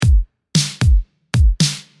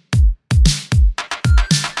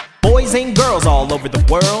boys and girls all over the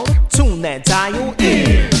world, tune that dial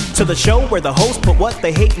in to the show where the hosts put what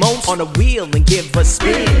they hate most on a wheel and give a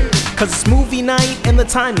spin. Cause it's movie night and the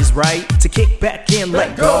time is right to kick back and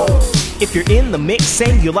let go. If you're in the mix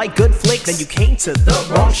and you like good flicks, then you came to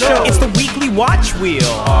the wrong show. It's the Weekly Watch Wheel.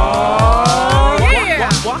 Oh, yeah.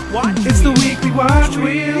 It's the Weekly Watch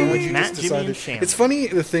Wheel. Matt, Jimmy, and Shannon. It's funny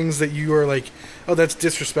the things that you are like, oh, that's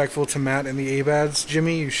disrespectful to Matt and the ABADs,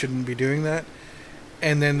 Jimmy. You shouldn't be doing that.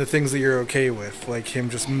 And then the things that you're okay with, like him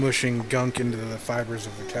just mushing gunk into the fibers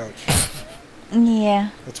of the couch. Yeah.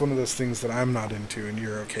 That's one of those things that I'm not into and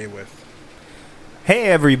you're okay with. Hey,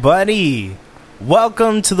 everybody.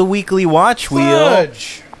 Welcome to the Weekly Watch Wheel,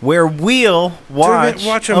 Fudge. where we'll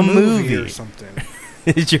watch a movie movie or something.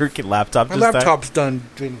 Is your laptop My just died? laptop's been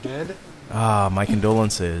dead. Ah, my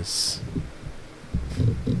condolences.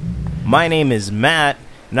 My name is Matt,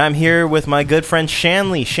 and I'm here with my good friend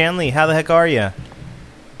Shanley. Shanley, how the heck are you?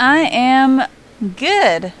 I am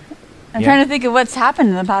good. I'm Yeah. trying to think of what's happened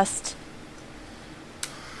in the past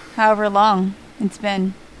however long it's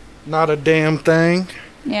been. Not a damn thing.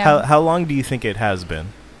 Yeah. How long do you think it has been?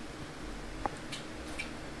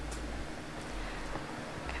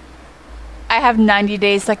 I have 90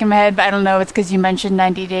 days stuck in my head, but I don't know if it's because you mentioned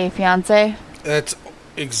 90 Day Fiancé. That's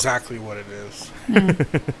exactly what it is.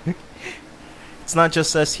 It's not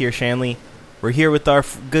just us here, Shanley. We're here with our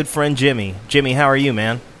good friend Jimmy. Jimmy, how are you,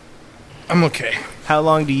 man? I'm okay. How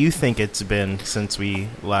long do you think it's been since we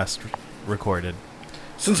last recorded?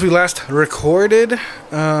 Since we last recorded,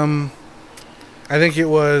 I think it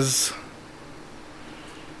was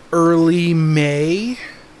early May.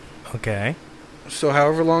 Okay. So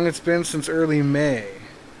however long it's been since early May.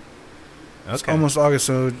 It's Okay. almost August,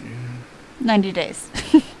 so 90 days.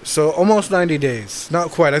 almost 90 days.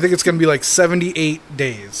 Not quite. I think it's going to be like 78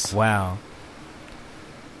 days. Wow.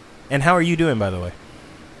 And how are you doing, by the way?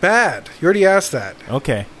 Bad. You already asked that.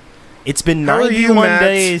 Okay. It's been How are 91 you, Matt?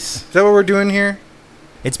 days. Is that what we're doing here?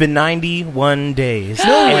 It's been 91 days.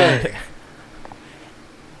 No and, way.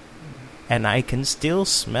 and I can still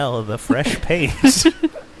smell the fresh paint.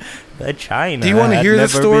 The China. Do you want to had hear the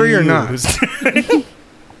never story been or not? used.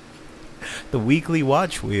 The Weekly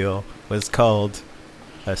Watch Wheel was called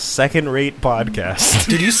a second-rate podcast.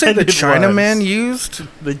 Did you say And the it Chinaman was. used?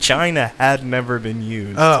 The China had never been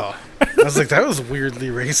used. Oh. I was like, that was weirdly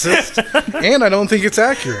racist. And I don't think it's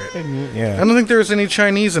accurate. I Yeah. don't think there's any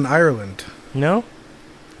Chinese in Ireland. No?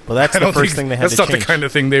 Well, that's I the don't first think- thing they had That's to not change. the kind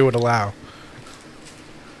of thing they would allow.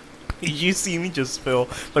 Did you see me just spill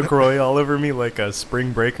LaCroix all over me like a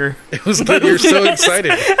spring breaker? It was good. You're so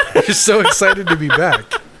excited. You're so excited to be back.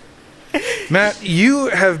 Matt, you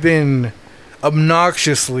have been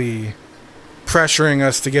obnoxiously pressuring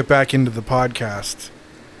us to get back into the podcast.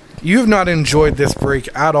 You have not enjoyed this break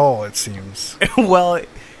at all, it seems. Well,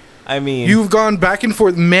 I mean... You've gone back and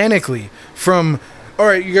forth manically from, all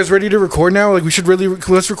right, you guys ready to record now? Like, we should really,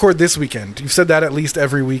 let's record this weekend. You've said that at least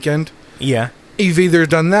every weekend. Yeah. You've either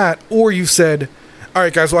done that, or you've said, all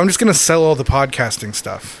right, guys, well, I'm just going to sell all the podcasting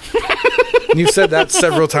stuff. And you've said that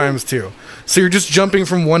several times, too. So you're just jumping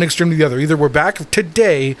from one extreme to the other. Either we're back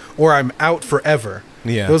today, or I'm out forever.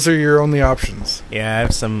 Yeah. Those are your only options. Yeah, I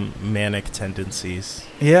have some manic tendencies.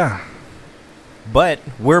 Yeah. But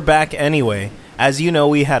we're back anyway. As you know,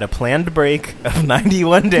 we had a planned break of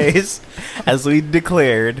 91 days, as we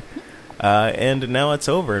declared. And now it's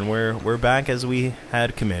over, and we're back as we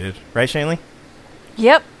had committed. Right, Shanley?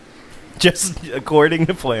 Yep. Just according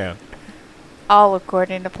to plan. All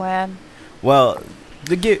according to plan. Well,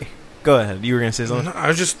 go ahead. You were going to say something? I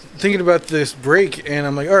was just thinking about this break, and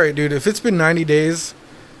I'm like, all right, dude, if it's been 90 days,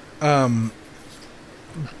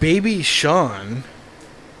 baby Sean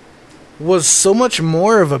was so much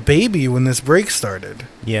more of a baby when this break started.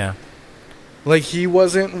 Yeah. Like, he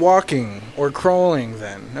wasn't walking or crawling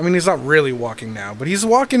then. I mean, he's not really walking now, but he's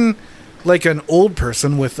walking like an old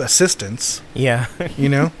person with assistance, Yeah. you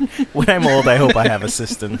know? When I'm old, I hope I have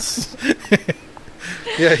assistance.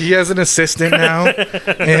 Yeah, he has an assistant now,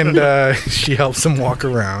 and she helps him walk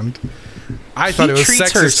around. I thought it was treats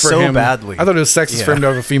sexist her for so him. badly. I thought it was sexist Yeah. for him to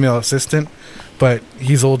have a female assistant, but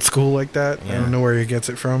he's old school like that. I Yeah. don't know where he gets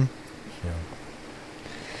it from.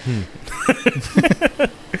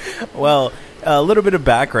 Well, a little bit of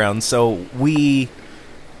background. So we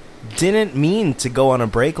didn't mean to go on a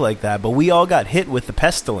break like that, but we all got hit with the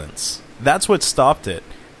pestilence. That's what stopped it.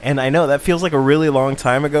 And I know that feels like a really long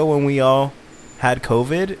time ago when we all had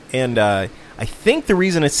COVID. And I think the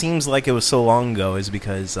reason it seems like it was so long ago is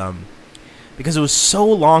because it was so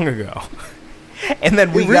long ago. And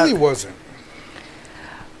then we It really wasn't.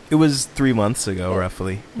 It was 3 months ago,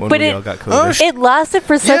 roughly, when But we it- all got COVID. It lasted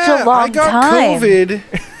for such a long I got time. COVID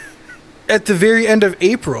at the very end of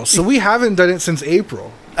April, so we haven't done it since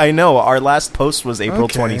April. I know. Our last post was April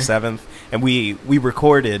Okay. 27th, and we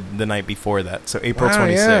recorded the night before that, so April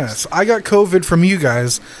 26th. Yeah. So I got COVID from you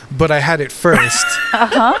guys, but I had it first.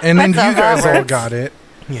 Uh-huh. And then you That's how guys that all works. got it.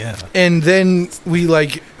 Yeah. And then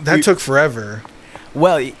that took forever.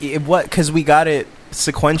 Well, what? Because we got it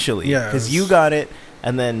sequentially. Yeah, Because it you was- got it,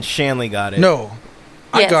 and then Shanley got it. No.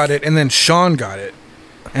 I Yes. got it, and then Sean got it.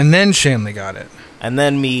 And then Shanley got it. And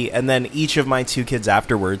then me, and then each of my two kids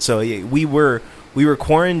afterwards. So we were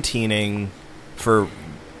quarantining for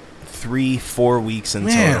 3-4 weeks in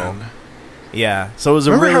total. Man. Yeah. So it was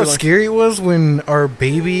a Remember really how scary it was when our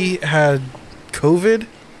baby had COVID?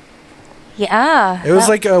 Yeah. It was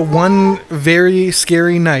like a one very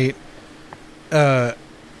scary night. And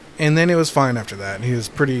then it was fine after that.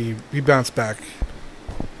 He bounced back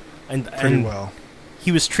pretty well.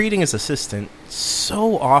 He was treating his assistant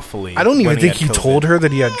so awfully. I don't even when think he had COVID, told her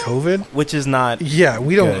that he had COVID. which is not. Yeah,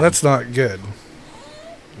 we don't. Good. That's not good.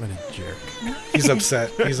 What a jerk. He's upset.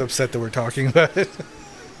 He's upset that we're talking about it.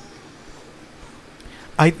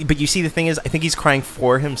 But you see, the thing is, I think he's crying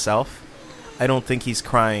for himself. I don't think he's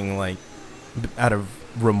crying like out of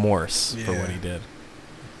remorse for what he did.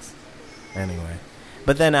 Anyway,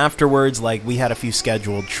 but then afterwards, like, we had a few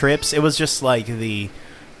scheduled trips. It was just like the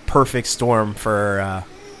perfect storm for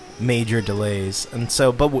major delays, and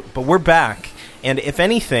so but we're back. And if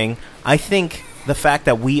anything, I think the fact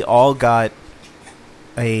that we all got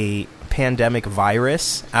a pandemic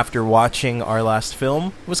virus after watching our last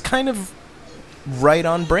film was kind of right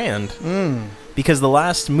on brand. Because the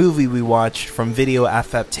last movie we watched from Video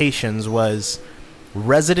Adaptations was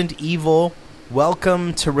Resident Evil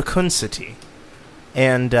Welcome to Raccoon City.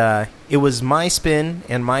 And it was my spin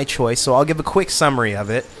and my choice, so I'll give a quick summary of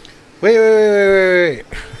it. Wait.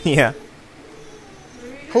 Yeah.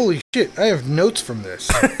 Holy shit, I have notes from this.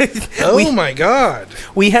 Oh my god.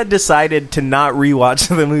 We had decided to not rewatch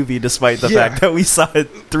the movie despite the fact that we saw it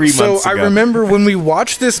 3 months ago. So I remember when we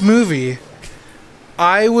watched this movie,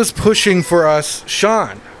 I was pushing for us,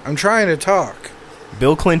 Sean, I'm trying to talk.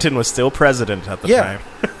 Bill Clinton was still president at the time.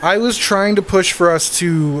 I was trying to push for us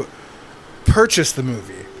to purchase the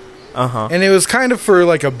movie. Uh-huh. And it was kind of for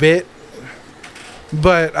like a bit,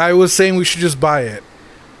 but I was saying we should just buy it.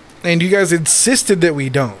 And you guys insisted that we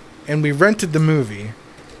don't. And we rented the movie.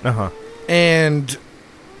 Uh-huh. And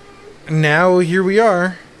now here we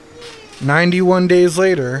are, 91 days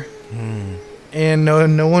later, and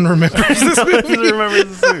no one remembers this movie. Remember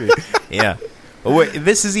this movie. Yeah. But wait,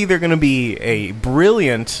 this is either going to be a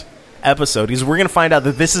brilliant episode, because we're going to find out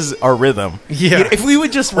that this is our rhythm. Yeah. If we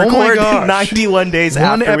would just Oh my record gosh. 91 days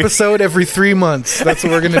One after episode every 3 months. That's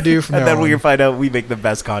what we're going to do from and now then we on. can find out we make the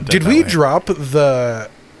best content. Did that we way. drop the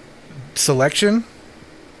selection?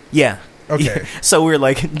 Yeah. Okay. Yeah. So we're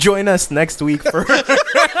like, join us next week for...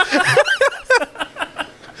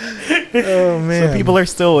 Oh, man. So people are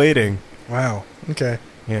still waiting. Wow. Okay.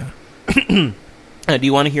 Yeah. Do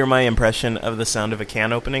you want to hear my impression of the sound of a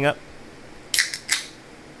can opening up?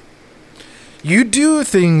 You do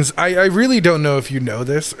things, I really don't know if you know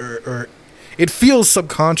this, or it feels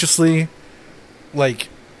subconsciously like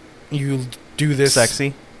you do this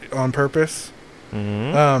Sexy. on purpose.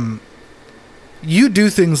 Mm-hmm. You do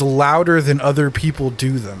things louder than other people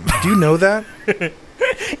do them. Do you know that?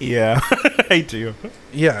 Yeah, I do.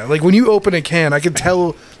 Yeah, like when you open a can, I can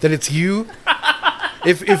tell that it's you.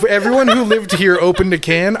 If everyone who lived here opened a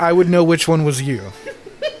can, I would know which one was you.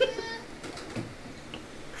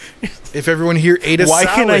 If everyone here ate a Why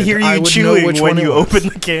salad, can I hear I you would know chewing which when one it you was. open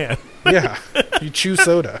the can? Yeah, you chew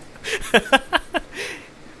soda.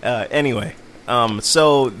 Anyway,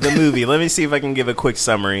 so the movie. Let me see if I can give a quick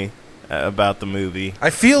summary about the movie. I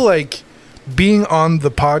feel like being on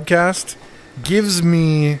the podcast gives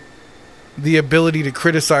me the ability to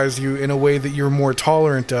criticize you in a way that you're more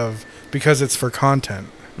tolerant of because it's for content.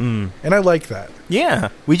 And I like that. Yeah,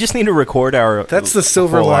 we just need to record our. That's the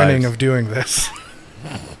silver whole lining lives. of doing this.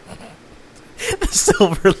 The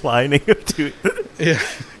silver lining of doing. Yeah,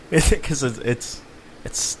 Because it's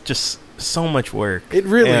just so much work. it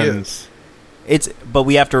really And is. But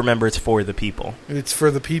we have to remember it's for the people. It's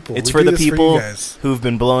for the people. It's We for do the this people you guys. who've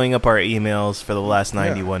been blowing up our emails for the last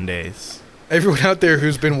 91 days. Everyone out there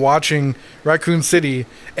who's been watching Raccoon City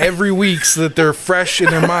every week so that they're fresh in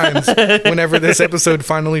their minds whenever this episode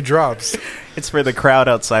finally drops. It's for the crowd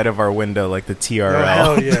outside of our window, like the TRL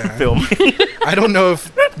hell yeah. film. I don't know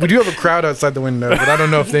if... We do have a crowd outside the window, but I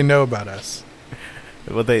don't know if they know about us.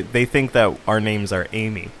 Well, they think that our names are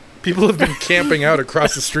Amy. People have been camping out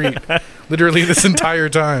across the street literally this entire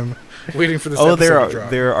time, waiting for this Oh, episode to drop.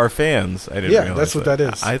 there are fans. I didn't Yeah, realize that's what that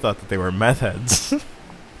is. I thought that they were meth heads.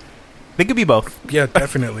 They could be both. Yeah,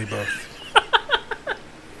 definitely both.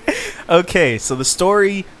 Okay, so the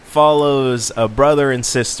story follows a brother and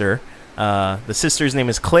sister. The sister's name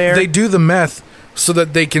is Claire. They do the meth so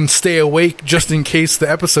that they can stay awake just in case the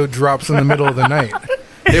episode drops in the middle of the night.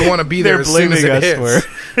 They want to be there as soon as it hits.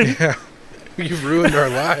 Yeah. You've ruined our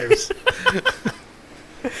lives.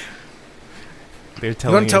 They're You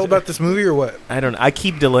telling want to tell about this movie or what? I don't. I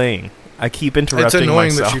keep delaying. I keep interrupting It's annoying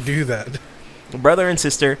myself. that you do that. Brother and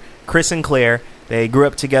sister, Chris and Claire, they grew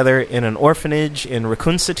up together in an orphanage in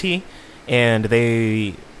Raccoon City, and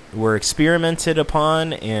they were experimented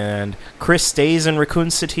upon, and Chris stays in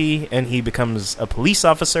Raccoon City, and he becomes a police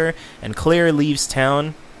officer, and Claire leaves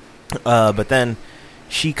town, but then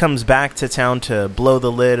she comes back to town to blow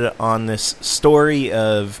the lid on this story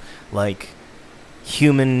of, like,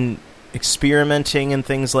 human experimenting and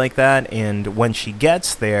things like that, and when she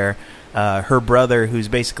gets there, her brother, who's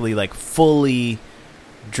basically, like, fully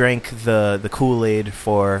drank the Kool-Aid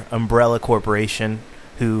for Umbrella Corporation,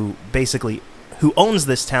 who owns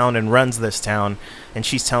this town and runs this town, and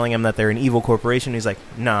she's telling him that they're an evil corporation. He's like,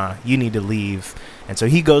 nah, you need to leave. And so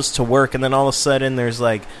he goes to work, and then all of a sudden there's,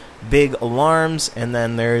 like, big alarms, and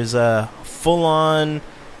then there's a full-on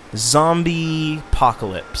zombie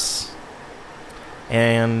apocalypse.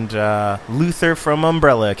 And Luther from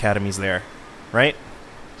Umbrella Academy's there, right?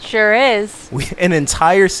 Sure is. An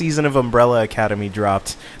entire season of Umbrella Academy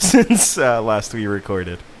dropped since last we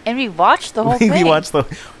recorded. And we watched the whole We thing. watched the.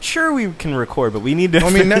 Sure, we can record, but we need to. I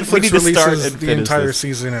mean, we Netflix need to start releases and the finish entire this.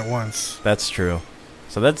 season at once. That's true.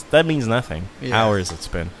 So that means nothing. Yeah. Hours it's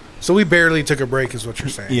been. So we barely took a break, is what you're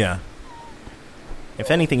saying. Yeah. If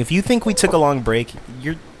anything, if you think we took a long break,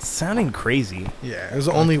 you're sounding crazy. Yeah, it was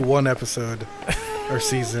only one episode or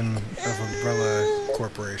season of Umbrella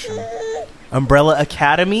Corporation. Umbrella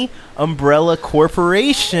Academy, Umbrella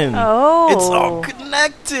Corporation. Oh. It's all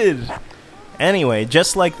connected. Anyway,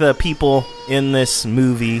 just like the people in this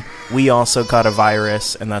movie, we also caught a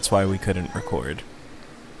virus, and that's why we couldn't record.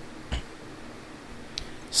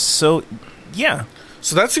 So, yeah.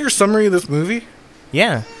 So that's your summary of this movie?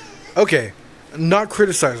 Yeah. Okay, not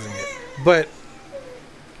criticizing it, but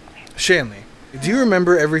Shanley, do you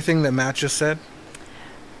remember everything that Matt just said?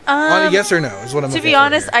 On a yes or no is what I'm To looking be for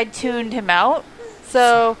honest, here. I tuned him out.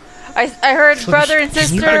 So I heard brother and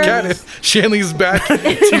sister. I got it. Shanley's back to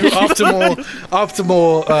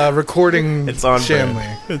optimal recording. It's on Shanley.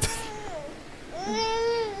 brand.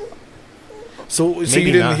 So you Maybe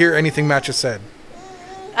didn't not. hear anything Matt just said?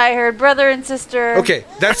 I heard brother and sister. Okay,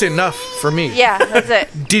 that's enough for me. Yeah, that's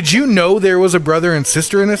it. Did you know there was a brother and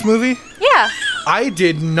sister in this movie? Yeah. I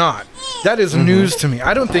did not. That is news to me.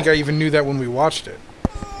 I don't think I even knew that when we watched it.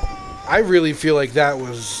 I really feel like that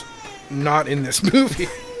was not in this movie.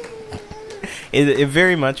 It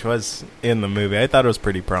very much was in the movie. I thought it was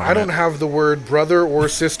pretty prominent. I don't have the word brother or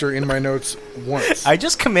sister in my notes once. I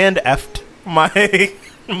just Command F'd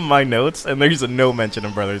my notes, and there's no mention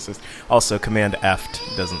of brother and sister. Also, Command F'd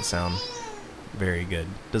doesn't sound very good.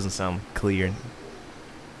 Doesn't sound clear.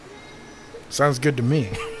 Sounds good to me.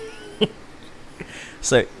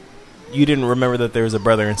 So, you didn't remember that there was a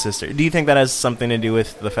brother and sister. Do you think that has something to do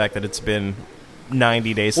with the fact that it's been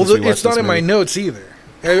 90 days since we watched it's not this in my movie? notes either.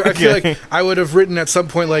 I feel like I would have written at some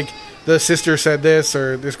point like the sister said this,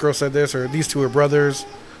 or this girl said this, or these two are brothers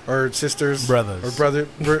or sisters, Brothers.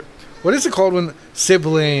 or what is it called when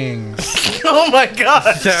siblings? Oh my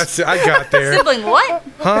god! That's it. I got there. Sibling what?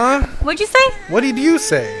 Huh? What'd you say? What did you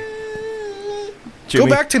say? Jimmy, Go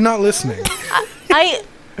back to not listening.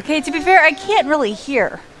 Okay, to be fair, I can't really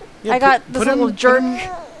hear. Yeah, I got put this him- little put jerk him-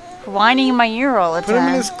 whining in my ear all the Put him in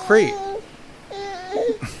time. his crate.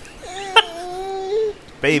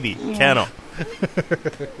 baby, kennel.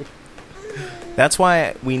 That's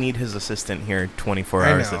why we need his assistant here 24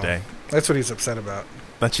 I hours know. a day. That's what he's upset about.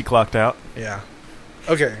 That she clocked out. Yeah.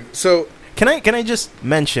 Okay, so Can I just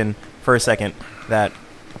mention for a second that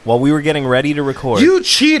while we were getting ready to record, you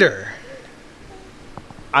cheater.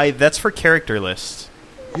 that's for character list.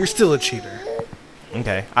 You're still a cheater.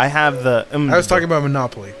 Okay, I have the. I was talking about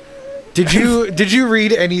Monopoly. Did you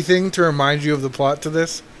read anything to remind you of the plot to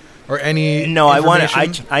this, or any? No,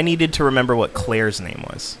 information? I needed to remember what Claire's name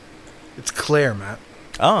was. It's Claire, Matt.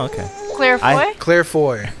 Oh, okay. Claire Foy? I- Claire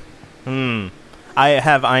Foy. I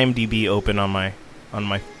have IMDb open on my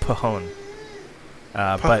phone.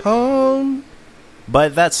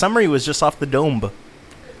 But that summary was just off the dome.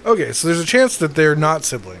 Okay, so there's a chance that they're not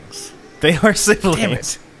siblings. They are siblings. Damn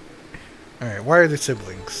it. All right, why are they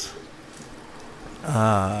siblings?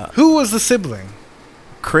 Who was the sibling?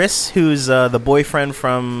 Chris, who's the boyfriend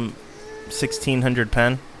from 1600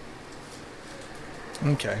 Penn.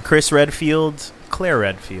 Okay. Chris Redfield, Claire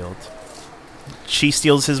Redfield. she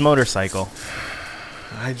steals his motorcycle.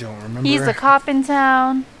 I don't remember. He's a cop in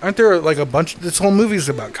town. Aren't there like a bunch? This whole movie's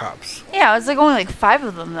about cops. Yeah, it's like only like 5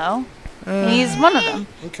 of them though. He's one of them.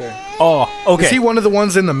 Okay. Oh, okay. Is he one of the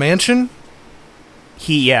ones in the mansion?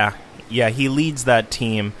 Yeah, he leads that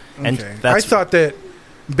team, and Okay. that's I thought that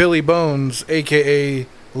Billy Bones, aka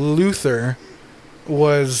Luther,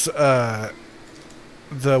 was the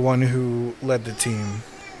one who led the team.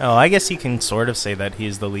 Oh, I guess you can sort of say that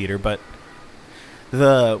he's the leader, but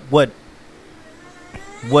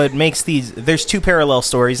what makes these... There's 2 parallel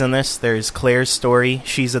stories in this. There's Claire's story.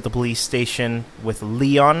 She's at the police station with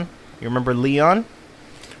Leon. You remember Leon?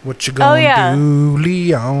 What you gonna do,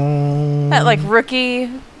 Leon? That like rookie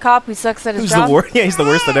cop who sucks at his Who's job. the worst? Yeah, he's the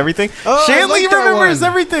worst at everything. Oh, I Shanley like that remembers one.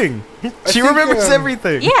 everything. She think, remembers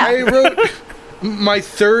everything. Yeah. I wrote... My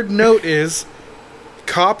third note is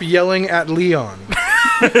cop yelling at Leon.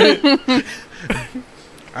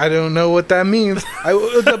 I don't know what that means.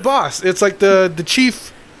 The boss. It's like the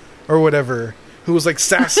chief or whatever who was like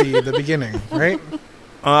sassy at the beginning, right?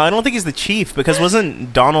 I don't think he's the chief, because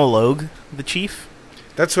wasn't Donald Logue the chief?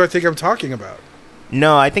 That's what I think I'm talking about.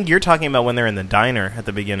 No, I think you're talking about when they're in the diner at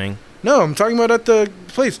the beginning. No, I'm talking about at the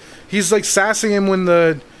place. He's like sassing him when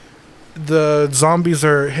the zombies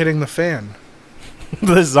are hitting the fan.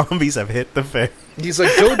 The zombies have hit the fan. He's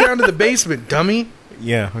like, go down to the basement, dummy.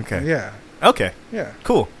 Yeah, okay. Yeah, Okay, yeah.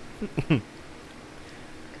 cool.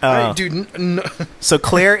 Dude, So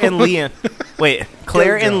Claire and Leon... Wait,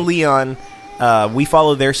 Claire Go. and Leon... we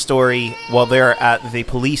follow their story while they're at the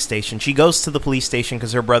police station. She goes to the police station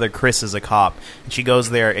because her brother Chris is a cop. And she goes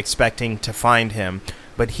there expecting to find him.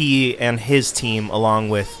 But he and his team, along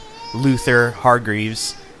with Luther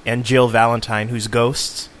Hargreaves and Jill Valentine, who's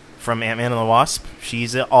Ghost from Ant-Man and the Wasp.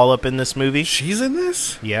 She's all up in this movie. she's in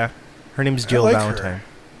this? Yeah. Her name's Jill like Valentine.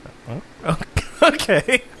 Oh,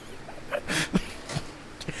 okay.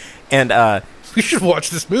 And We should watch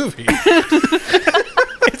this movie.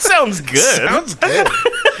 it sounds good. Sounds good.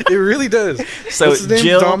 It really does. So what's his name?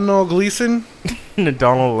 Jill... Domhnall Gleeson?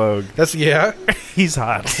 Donald Logue. That's, yeah. He's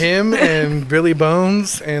hot. Him and Billy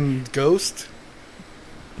Bones and Ghost.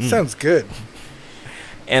 Sounds good.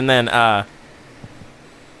 And then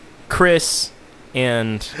Chris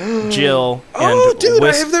and Jill and Oh, dude, I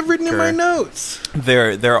Whisker, have that written in my notes.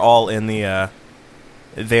 They're all in the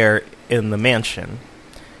mansion.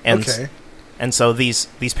 And Okay. and so these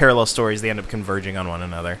parallel stories, they end up converging on one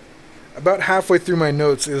another. About halfway through my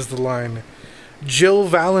notes is the line, Jill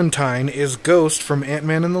Valentine is Ghost from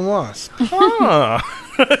Ant-Man and the Wasp. Huh.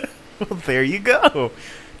 Well, there you go.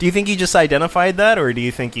 Do you think you just identified that, or do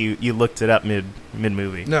you think you looked it up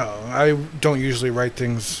mid-movie? No, I don't usually write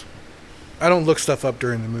things. I don't look stuff up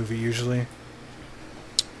during the movie, usually.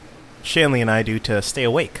 Shanley and I do to stay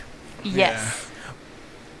awake. Yes.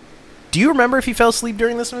 Do you remember if you fell asleep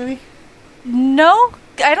during this movie? No,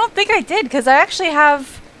 I don't think I did because I actually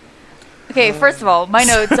have. Okay, first of all, my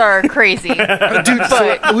notes are crazy. Dude, But-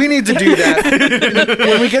 so we need to do that.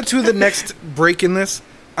 When we get to the next break in this,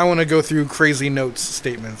 I want to go through crazy notes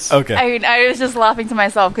statements. Okay. I mean, I was just laughing to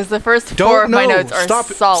myself because the first 4 of my notes are Stop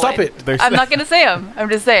it. solid. Stop it. I'm not going to say them. I'm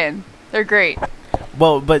just saying. They're great.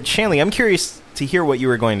 Well, but Shanley, I'm curious to hear what you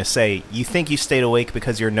were going to say. You think you stayed awake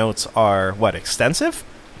because your notes are, what, extensive?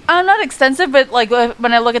 Not extensive, but like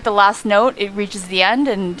when I look at the last note, it reaches the end,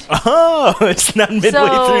 and Oh, it's not midway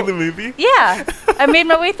So- through the movie? yeah, I made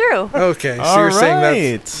my way through. Okay, so All you're saying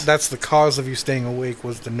right. that's the cause of you staying awake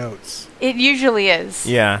was the notes. It usually is.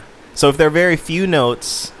 Yeah. So if there are very few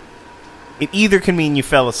notes, it either can mean you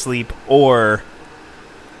fell asleep or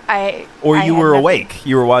I you had were nothing. awake.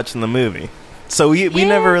 You were watching the movie. So we Yeah,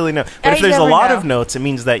 never really know. But if I there's a never lot know. of notes, it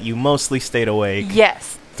means that you mostly stayed awake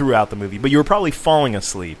Yes. throughout the movie. But you were probably falling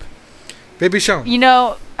asleep. Baby Sean. You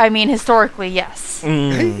know, I mean, historically, yes.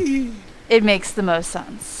 Mm. It makes the most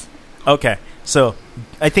sense. Okay. So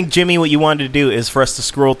I think, Jimmy, what you wanted to do is for us to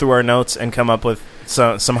scroll through our notes and come up with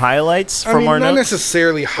some highlights I from mean, our not notes.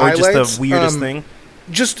 necessarily Or highlights. just the weirdest thing.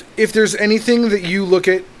 Just if there's anything that you look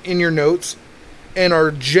at in your notes and are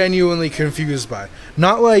genuinely confused by.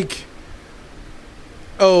 Not like,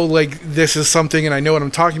 oh, like this is something and I know what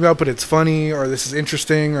I'm talking about, but it's funny, or this is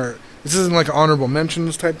interesting, or this isn't like honorable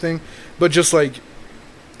mentions type thing. But just like,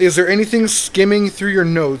 is there anything skimming through your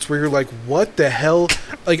notes where you're like, what the hell?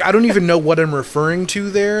 Like, I don't even know what I'm referring to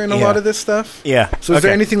there in a Yeah. lot of this stuff. Yeah. So is there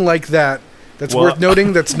Okay. anything like that that's Well- worth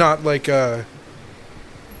noting that's not like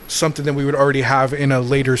something that we would already have in a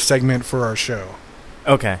later segment for our show?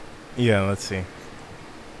 Okay. Yeah, let's see.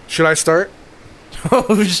 Should I start?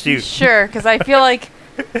 Oh, shoot. Sure, because I feel like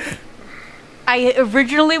I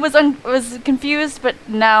originally was confused, but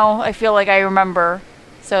now I feel like I remember.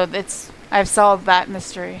 So it's I've solved that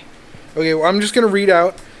mystery. Okay, well, I'm just going to read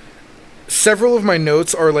out. Several of my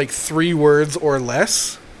notes are like 3 words or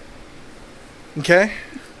less. Okay?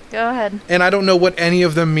 Go ahead. And I don't know what any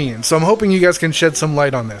of them mean. So I'm hoping you guys can shed some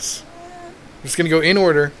light on this. I'm just going to go in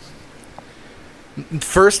order.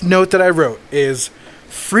 First note that I wrote is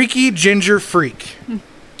freaky ginger freak.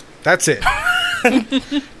 That's it.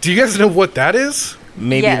 Do you guys know what that is?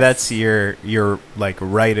 Maybe Yes. that's your like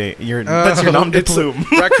writing. That's your nom de It's plume.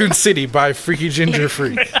 Raccoon City by Freaky Ginger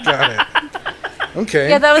Freak. Got it. Okay.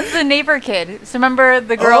 Yeah, that was the neighbor kid. So remember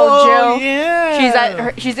the girl Oh, Jill?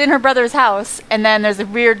 yeah. She's in her brother's house, and then there's a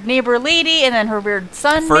weird neighbor lady, and then her weird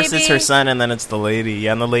son. First maybe? it's her son, and then it's the lady.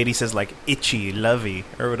 Yeah, and the lady says like itchy, lovey,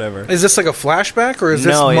 or whatever. Is this like a flashback or is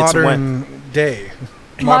this No, it's modern day?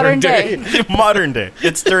 Modern day. Modern day.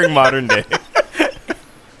 It's during modern day.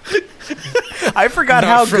 I forgot Not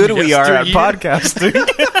how from good we are at yesteryear.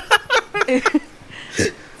 podcasting.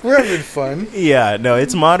 We're having fun. Yeah, no,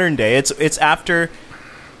 it's modern day. It's after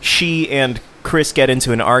she and Chris get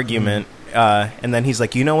into an argument, and then he's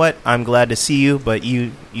like, you know what? I'm glad to see you, but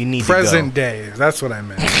you need Present to go. day. That's what I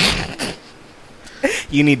meant.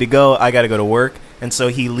 You need to go. I got to go to work. And so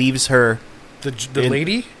he leaves her. The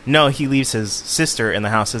lady? No, he leaves his sister in the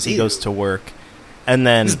house as he Ew. goes to work. And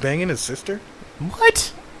then... He's banging his sister?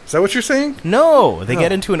 What? Is that what you're saying? No, they No.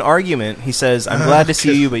 get into an argument. He says, I'm glad to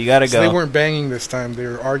see you, but you got to So go. they weren't banging this time. They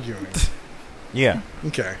were arguing. Yeah.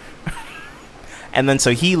 Okay. And then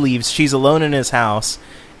so he leaves. She's alone in his house.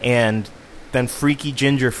 And then Freaky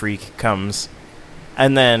Ginger Freak comes.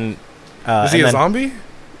 And then... Is he and a then zombie?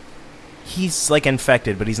 He's like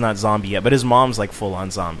infected, but he's not zombie yet. But his mom's like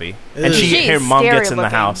full-on zombie. And Ew. She's her mom scary gets in the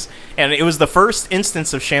looking. house. And it was the first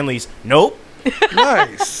instance of Shanley's, nope.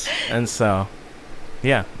 Nice. And so,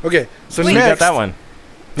 yeah. Okay, so You next... got that one.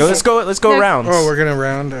 No, let's go Next- rounds. Oh, we're going to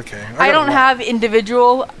round? Okay. I got don't one. have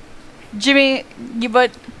individual. Jimmy,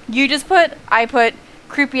 you just put. I put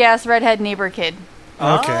creepy ass redhead neighbor kid.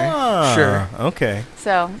 Okay, sure. Okay.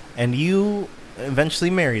 So And you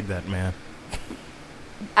eventually married that man.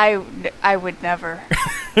 I would never.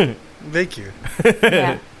 Thank you.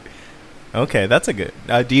 Yeah. Okay, that's a good.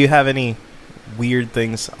 Do you have any weird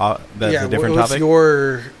things that's a different what's topic?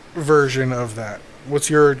 your version of that? What's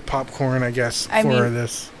your popcorn, I guess, I for mean-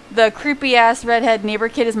 this? The creepy ass redhead neighbor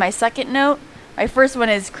kid is my second note. My first one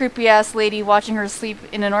is creepy ass lady watching her sleep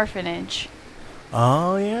in an orphanage.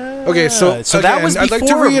 Oh yeah. Okay, so that again, was I'd like to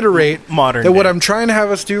before reiterate modern. that what day. I'm trying to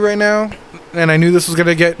have us do right now, and I knew this was going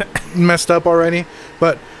to get messed up already,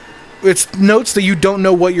 but it's notes that you don't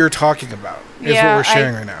know what you're talking about is what we're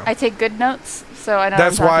sharing right now. I take good notes, so I know.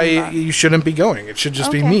 That's what I'm why talking about. you shouldn't be going. It should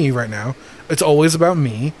just be Okay. me right now. It's always about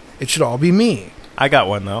me. It should all be me. I got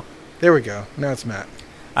one though. There we go. Now it's Matt.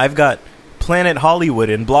 I've got Planet Hollywood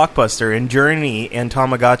and Blockbuster and Journey and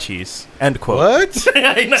Tamagotchis. End quote. What?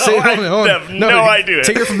 I know. Say, I hold on. have no idea.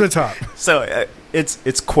 Take it from the top. So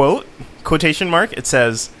it's quotation mark. It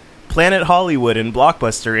says Planet Hollywood and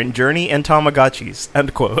Blockbuster and Journey and Tamagotchis.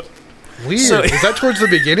 End quote. Weird. So- Is that towards the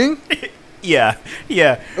beginning? Yeah.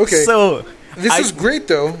 Okay. So This is great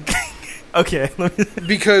though, okay.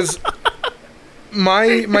 because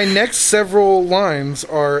my next several lines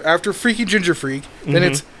are after Freaky Ginger Freak, then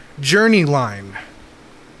it's Journey line.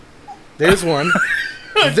 There's one.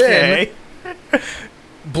 Then Okay.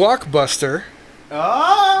 Blockbuster.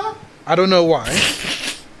 Ah. I don't know why.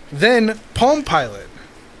 Then Palm Pilot.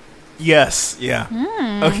 Yes. Yeah.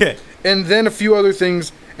 Okay. And then a few other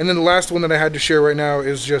things. And then the last one that I had to share right now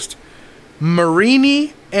is just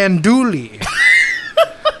Marini and Dooley.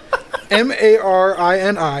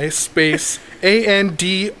 Marini space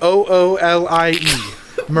ANDOOLIE.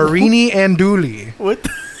 Marini and Dooley. What the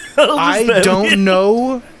hell does I that don't mean?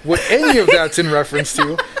 know what any of that's in reference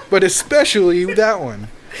to, but especially that one.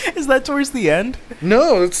 Is that towards the end?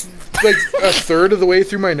 No, it's like a third of the way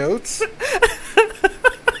through my notes.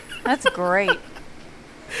 That's great.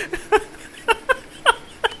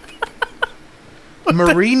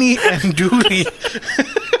 Marini and Dooley.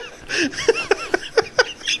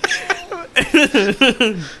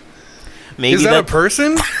 Maybe Is that a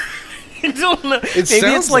person? I don't know. Maybe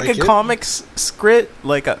sounds it's like like a it. comics script,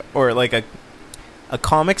 like a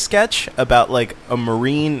comic sketch about like a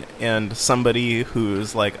marine and somebody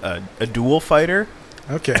who's like a duel fighter,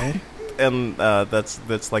 Okay. and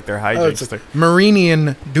that's like their Oh, hijinks. it's like Marini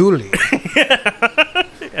and Dooley.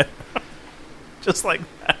 Just like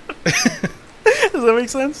that. Does that make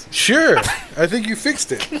sense? Sure. I think you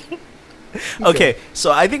fixed it. Okay,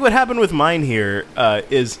 so I think what happened with mine here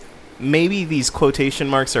is maybe these quotation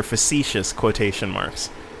marks are facetious quotation marks.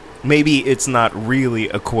 Maybe it's not really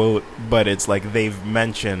a quote, but it's like they've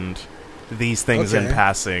mentioned these things in Okay.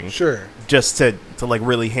 passing. Sure. Just to like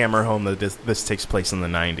really hammer home that this takes place in the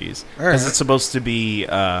 90s. All right. Because it's supposed to be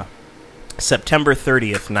September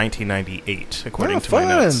 30th, 1998, according to my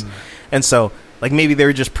notes. And so, like, maybe they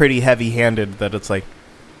were just pretty heavy-handed that it's like,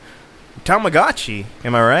 Tamagotchi,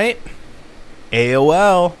 am I right?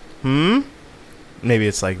 AOL, Maybe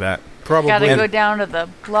it's like that. Probably. Gotta go down to the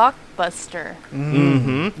Blockbuster.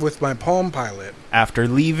 Mm-hmm. With my Palm Pilot. After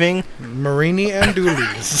leaving... Marini and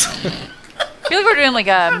Doolies. I feel like we're doing like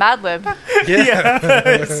a Mad Lib. Yeah.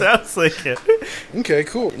 It sounds like it. Okay,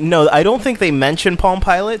 cool. No, I don't think they mention Palm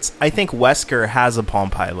Pilots. I think Wesker has a Palm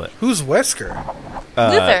Pilot. Who's Wesker?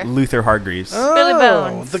 Luther Hargreaves. Billy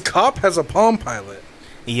Bones. The cop has a Palm Pilot.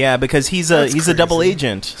 Yeah, because he's That's a double crazy.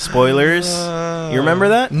 agent. Spoilers. You remember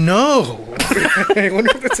that? No. I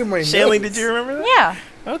wonder if that's in my Shanley, notes. did you remember that? Yeah.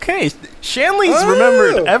 Okay, Shanley's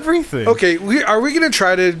remembered everything. Okay, are we going to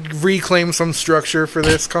try to reclaim some structure for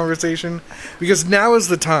this conversation? Because now is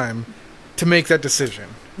the time to make that decision.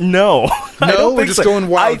 No. I No, don't we're think just so. going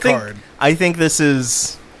wild I think, card. I think this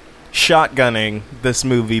is shotgunning this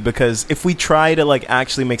movie because if we try to like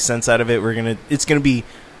actually make sense out of it, it's gonna be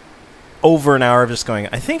over an hour of just going,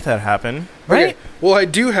 I think that happened, right? Okay. Well, I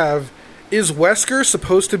do have... Is Wesker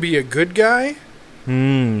supposed to be a good guy?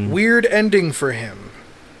 Weird ending for him.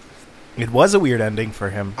 It was a weird ending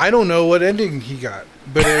for him. I don't know what ending he got,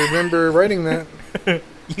 but I remember writing that.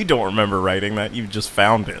 You don't remember writing that, you just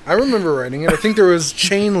found it. I remember writing it. I think there was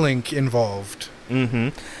chain link involved. Mm-hmm.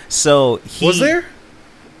 So Was there?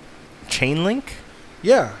 Chain link?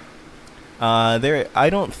 Yeah. There. I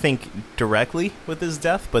don't think directly with his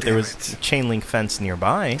death, but there Damn was it. a chain link fence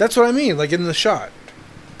nearby. That's what I mean, like in the shot.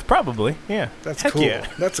 Probably, yeah. That's Heck cool. yeah.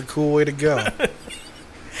 That's a cool way to go.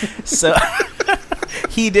 So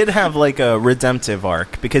he did have like a redemptive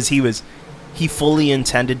arc because he fully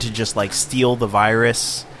intended to just like steal the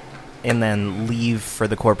virus and then leave for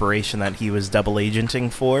the corporation that he was double agenting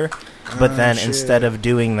for. But then shit. instead of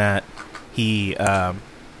doing that, he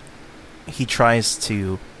tries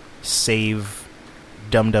to save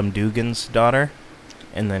Dum Dum Dugan's daughter,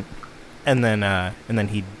 and then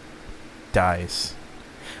he dies.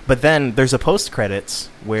 But then there's a post credits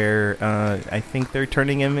where I think they're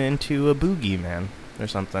turning him into a boogeyman or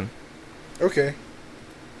something. Okay.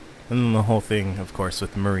 And then the whole thing, of course,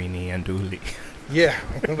 with Marini and Dooley. Yeah,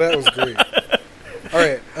 that was great. All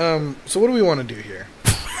right. So what do we want to do here?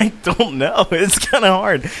 I don't know. It's kind of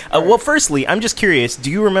hard. Well, firstly, I'm just curious. Do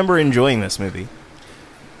you remember enjoying this movie?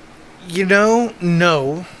 You know,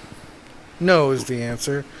 no. No is the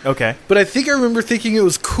answer. Okay. But I think I remember thinking it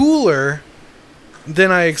was cooler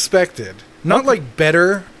than I expected. Not like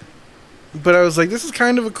better, but I was like, this is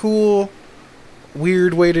kind of a cool,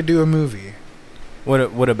 weird way to do a movie.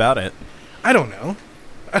 What about it? I don't know.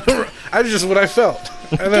 I just what I felt.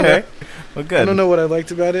 I don't Okay. know. Well, good. I don't know what I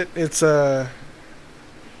liked about it. It's trying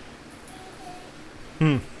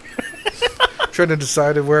to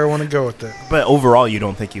decide where I want to go with it. But overall, you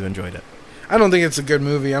don't think you enjoyed it? I don't think it's a good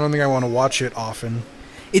movie. I don't think I want to watch it often.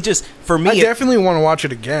 It just, for me... I definitely want to watch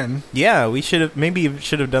it again. Yeah, we should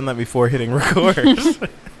have done that before hitting record. I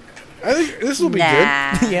think this will be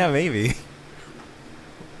good. Yeah, maybe.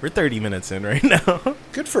 We're 30 minutes in right now.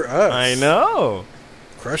 Good for us. I know.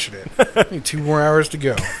 Crushing it. Need 2 more hours to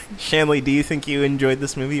go. Shanley, do you think you enjoyed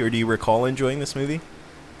this movie, or do you recall enjoying this movie?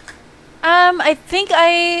 I think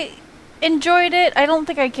I enjoyed it. I don't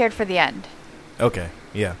think I cared for the end. Okay,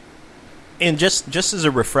 yeah. And just as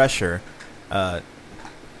a refresher,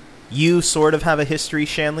 you sort of have a history,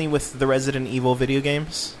 Shanley, with the Resident Evil video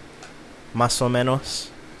games? Más o menos?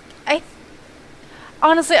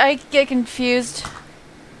 Honestly, I get confused.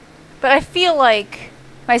 But I feel like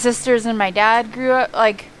my sisters and my dad grew up,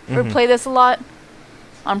 would play this a lot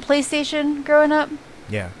on PlayStation growing up.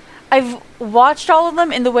 Yeah. I've watched all of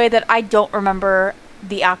them in the way that I don't remember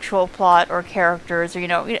the actual plot or characters or,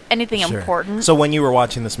 anything Sure. important. So when you were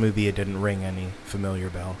watching this movie, it didn't ring any familiar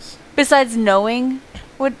bells? Besides knowing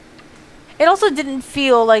it also didn't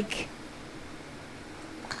feel like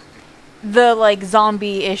the,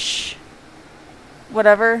 zombie-ish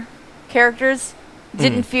whatever characters.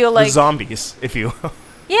 Didn't feel like... The zombies, if you will.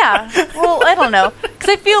 Yeah. Well, I don't know. Because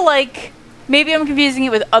I feel like maybe I'm confusing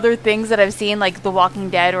it with other things that I've seen, like The Walking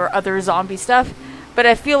Dead or other zombie stuff. But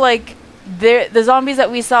I feel like the zombies that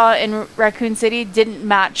we saw in Raccoon City didn't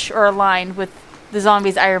match or align with the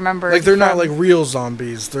zombies I remember. Like, they're not like real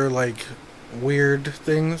zombies. They're like weird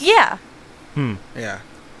things. Yeah. Yeah.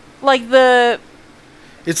 Like the...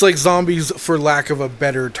 It's like zombies for lack of a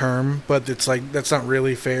better term, but it's like, that's not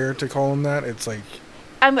really fair to call them that. It's like...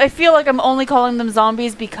 I feel like I'm only calling them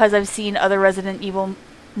zombies because I've seen other Resident Evil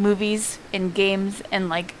movies and games and,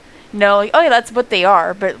 know, like, oh yeah, that's what they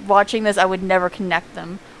are. But watching this, I would never connect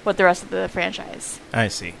them with the rest of the franchise. I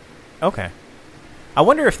see. Okay. I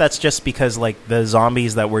wonder if that's just because, like, the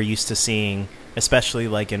zombies that we're used to seeing, especially,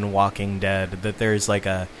 like, in Walking Dead, that there's, like,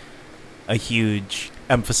 a huge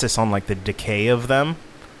emphasis on, like, the decay of them.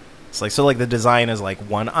 It's like, so, like, the design is, like,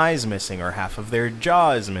 one eye's missing or half of their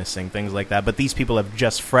jaw is missing, things like that. But these people have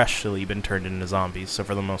just freshly been turned into zombies, so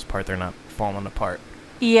for the most part, they're not falling apart.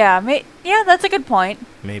 Yeah, yeah, that's a good point.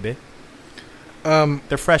 Maybe.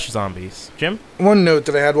 They're fresh zombies. Jim? One note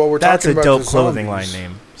that I had while we're talking about That's a dope the clothing zombies. line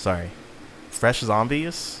name. Sorry. Fresh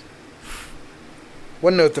zombies?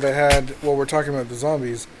 One note that I had while we're talking about the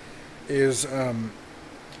zombies is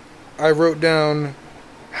I wrote down,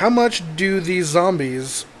 how much do these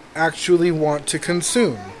zombies actually want to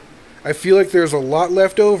consume? I feel like there's a lot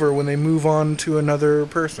left over when they move on to another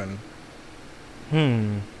person.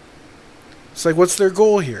 It's like, what's their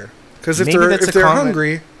goal here? Because if they're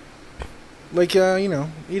hungry, like,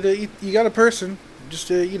 you got a person,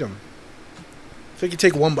 just eat them. It's like you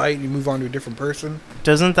take one bite and you move on to a different person.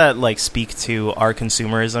 Doesn't that, like, speak to our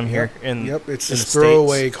consumerism here? Yep, it's in this the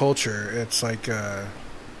throwaway States? culture. It's like,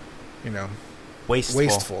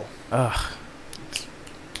 wasteful. Ugh.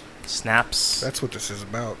 Snaps. That's what this is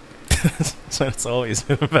about. That's what it's always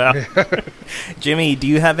been about. Jimmy, do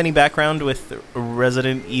you have any background with the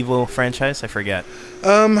Resident Evil franchise? I forget.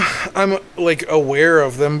 I'm, like, aware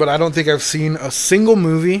of them, but I don't think I've seen a single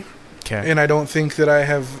movie. Okay. And I don't think that I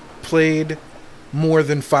have played more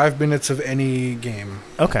than 5 minutes of any game.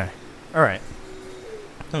 Okay. All right.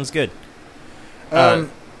 Sounds good. Do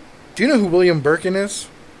you know who William Birkin is?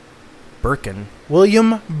 Birkin.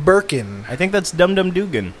 William Birkin. I think that's Dum Dum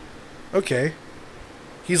Dugan. Okay.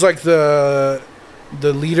 He's like the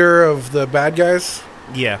leader of the bad guys.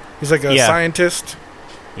 Yeah. He's like a scientist.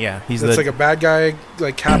 Yeah, he's like a bad guy,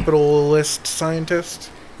 like capitalist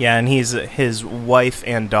scientist. Yeah, and he's his wife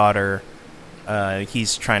and daughter.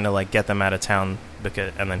 He's trying to, like, get them out of town,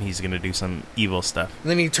 and then he's gonna do some evil stuff.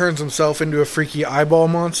 And then he turns himself into a freaky eyeball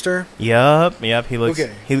monster. Yep. He looks.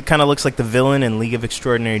 Okay. He kind of looks like the villain in League of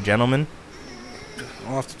Extraordinary Gentlemen.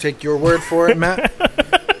 I'll have to take your word for it, Matt.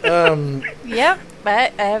 Yep,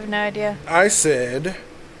 but I have no idea. I said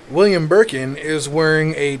William Birkin is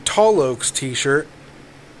wearing a Tall Oaks t-shirt.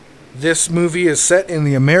 This movie is set in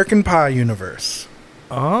the American Pie universe.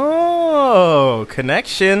 Oh,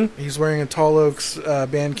 connection. He's wearing a Tall Oaks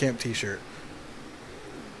Bandcamp t-shirt.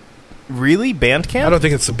 Really? Bandcamp? I don't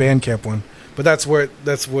think it's the Bandcamp one, but that's what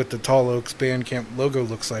the Tall Oaks Bandcamp logo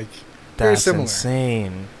looks like. Very That's similar.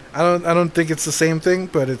 insane. I don't think it's the same thing,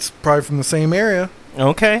 but it's probably from the same area.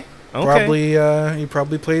 Okay. Probably he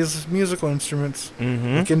probably plays musical instruments.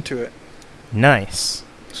 Mm-hmm. Look into it. Nice.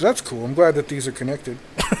 So that's cool. I'm glad that these are connected.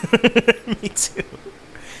 Me too.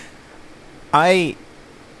 I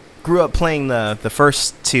grew up playing the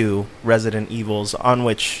first two Resident Evils on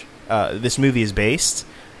which this movie is based.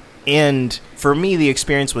 And for me, the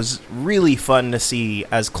experience was really fun to see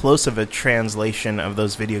as close of a translation of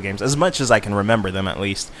those video games, as much as I can remember them at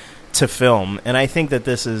least, to film. And I think that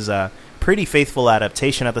this is a pretty faithful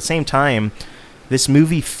adaptation. At the same time, this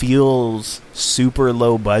movie feels super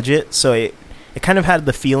low budget, so it kind of had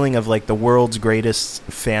the feeling of, like, the world's greatest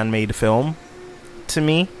fan-made film to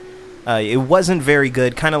me. It wasn't very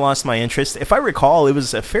good, kind of lost my interest. If I recall, it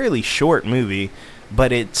was a fairly short movie,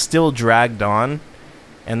 but it still dragged on.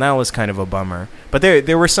 And that was kind of a bummer. But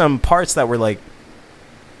there were some parts that were, like,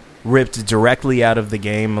 ripped directly out of the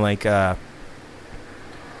game. Like,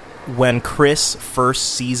 when Chris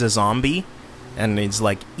first sees a zombie and is,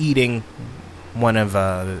 like, eating one of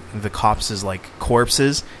the cops' like,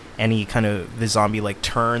 corpses. And the zombie, like,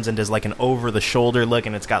 turns and does, like, an over-the-shoulder look.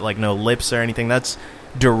 And it's got, like, no lips or anything. That's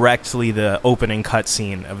directly the opening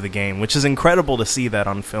cutscene of the game. Which is incredible to see that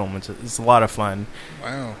on film. It's a lot of fun.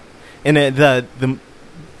 Wow. And the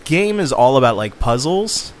game is all about, like,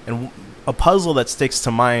 puzzles, and a puzzle that sticks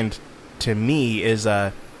to mind to me is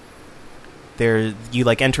you,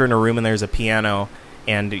 like, enter in a room and there's a piano,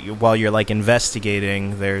 and while you're, like,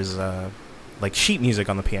 investigating, there's like, sheet music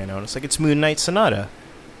on the piano, and it's like, it's Moon Knight Sonata,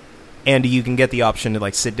 and you can get the option to,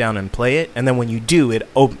 like, sit down and play it, and then when you do, it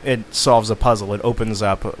solves a puzzle. It opens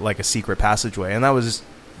up, like, a secret passageway, and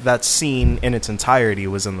that scene in its entirety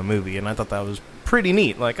was in the movie, and I thought that was pretty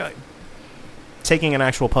neat. Like, taking an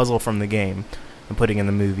actual puzzle from the game and putting it in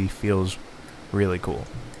the movie feels really cool.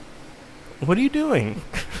 What are you doing?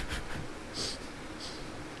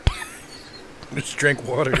 Just drink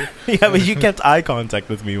water. Yeah, but you kept eye contact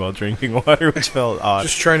with me while drinking water, which felt odd.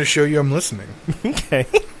 Just trying to show you I'm listening. Okay.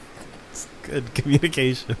 It's good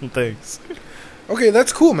communication. Thanks. Okay,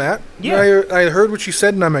 that's cool, Matt. Yeah. I heard what you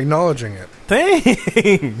said, and I'm acknowledging it.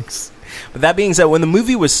 Thanks. But that being said, when the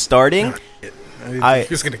movie was starting... I'm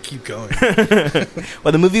just going to keep going.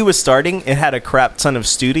 When the movie was starting, it had a crap ton of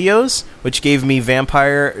studios, which gave me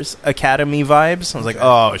Vampires Academy vibes. I was like,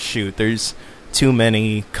 oh, shoot, there's too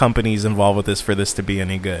many companies involved with this for this to be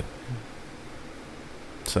any good.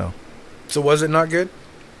 So was it not good?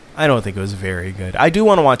 I don't think it was very good. I do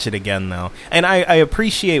want to watch it again, though. And I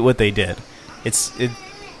appreciate what they did. It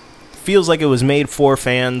feels like it was made for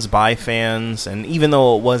fans, by fans, and even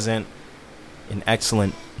though it wasn't an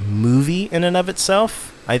excellent movie in and of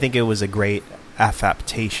itself, I think it was a great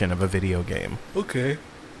adaptation of a video game. Okay.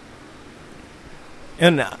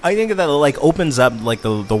 And I think that like opens up like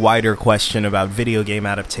the wider question about video game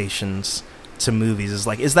adaptations to movies.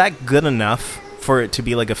 Is that good enough for it to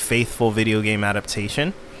be like a faithful video game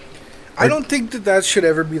adaptation? I don't think that should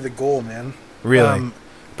ever be the goal, man. Really?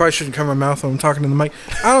 Probably shouldn't cover my mouth when I'm talking to the mic.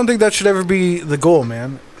 I don't think that should ever be the goal,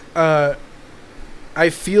 man. I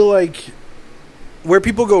feel like where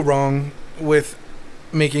people go wrong with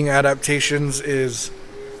making adaptations is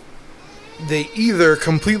they either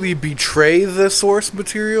completely betray the source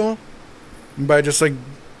material by just like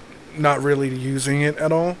not really using it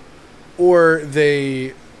at all, or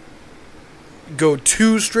they go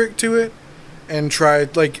too strict to it and try,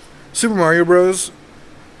 like Super Mario Bros.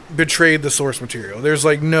 Betrayed the source material. There's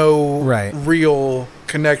like no real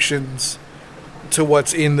connections to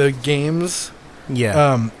what's in the games.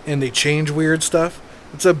 Yeah. And they change weird stuff.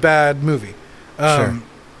 It's a bad movie. Sure.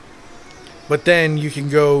 But then you can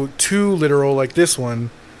go too literal like this one,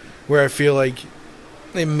 where I feel like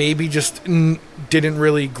it maybe just didn't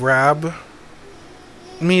really grab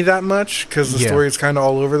me that much because the story is kind of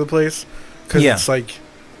all over the place. Because it's like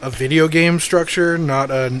a video game structure, not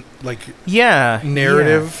a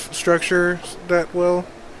narrative structure that well.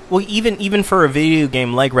 Well, even for a video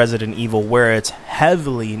game like Resident Evil, where it's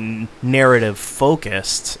heavily narrative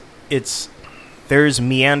focused, there's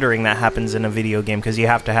meandering that happens in a video game because you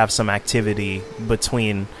have to have some activity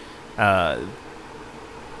between like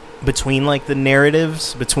the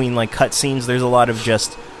narratives, between like cutscenes. There's a lot of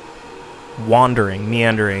just wandering,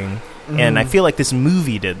 meandering, and I feel like this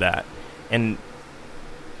movie did that. And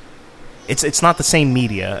it's not the same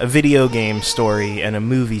media. A video game story and a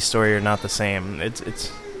movie story are not the same.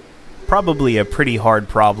 It's probably a pretty hard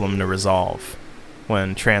problem to resolve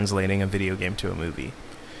when translating a video game to a movie.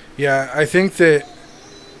 Yeah, I think that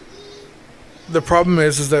the problem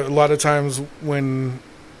is that a lot of times when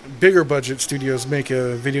bigger budget studios make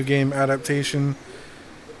a video game adaptation,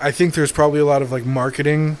 I think there's probably a lot of like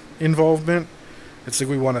marketing involvement. It's like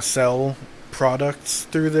we want to sell products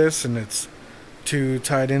through this, and it's too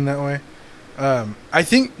tied in that way. I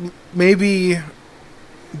think maybe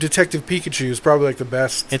Detective Pikachu is probably like the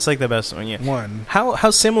best. It's like the best one, yeah. One.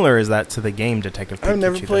 How similar is that to the game Detective Pikachu? I've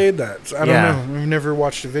never played that. So I don't know. I've never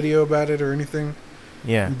watched a video about it or anything.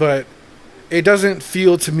 Yeah. But it doesn't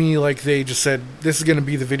feel to me like they just said, this is going to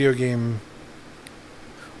be the video game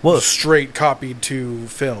straight copied to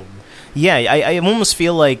film. Yeah, I almost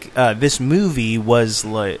feel like this movie was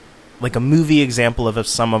like a movie example of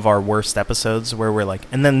some of our worst episodes where we're like,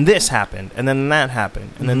 and then this happened, and then that happened,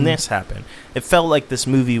 and then this happened. It felt like this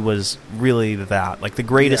movie was really that, like the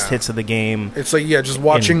greatest hits of the game. It's like, just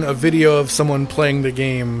watching a video of someone playing the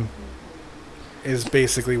game is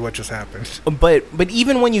basically what just happened. But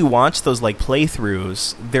even when you watch those like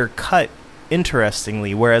playthroughs, they're cut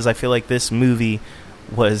interestingly, whereas I feel like this movie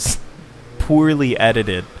was poorly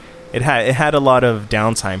edited. It had a lot of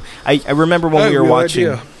downtime. I remember when we were watching...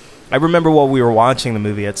 Idea. I remember while we were watching the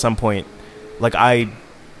movie at some point, like I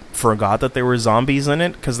forgot that there were zombies in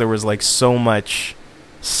it because there was like so much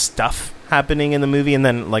stuff happening in the movie, and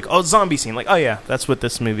then like, oh, zombie scene, like, oh yeah, that's what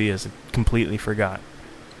this movie is. I completely forgot.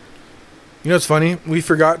 You know what's funny? We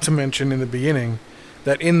forgot to mention in the beginning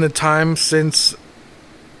that in the time since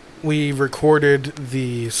we recorded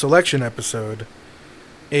the selection episode,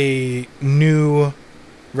 a new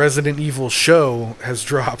Resident Evil show has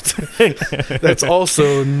dropped. That's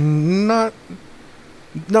also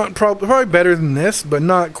probably better than this, but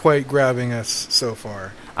not quite grabbing us so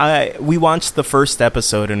far. We watched the first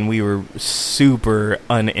episode and we were super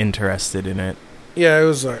uninterested in it. Yeah, it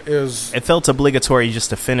was. It felt obligatory just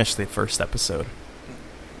to finish the first episode.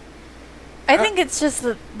 I think it's just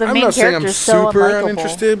the main I'm not saying I'm character's so super unlikable.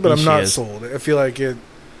 uninterested, but I'm not sold. I feel like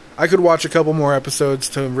I could watch a couple more episodes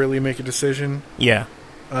to really make a decision. Yeah.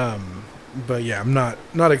 But yeah, I'm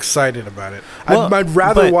not excited about it. Well, I'd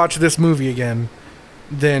rather watch this movie again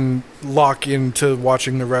than lock into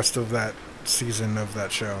watching the rest of that season of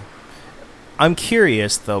that show. I'm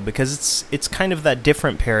curious though, because it's kind of that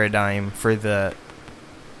different paradigm for the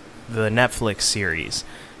Netflix series.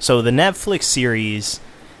 So the Netflix series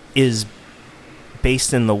is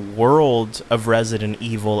based in the world of Resident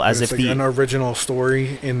Evil, as it's if like an original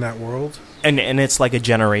story in that world, and it's like a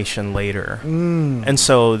generation later. And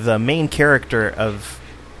so the main character of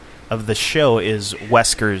the show is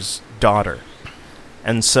Wesker's daughter,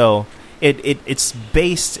 and so it's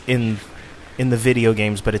based in the video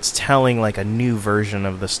games, but it's telling like a new version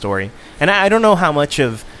of the story. And I don't know how much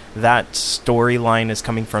of that storyline is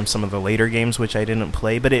coming from some of the later games, which I didn't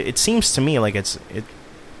play, but it seems to me like it's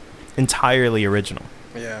entirely original.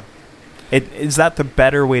 Yeah. Is that the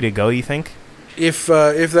better way to go, you think? If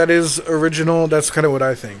that is original, that's kind of what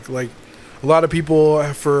I think. Like, a lot of people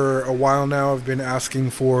for a while now have been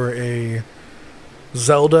asking for a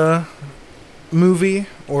Zelda movie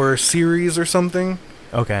or series or something.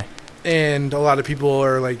 Okay. And a lot of people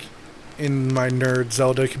are like, in my nerd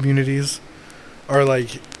Zelda communities, are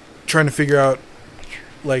like trying to figure out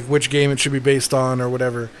like which game it should be based on or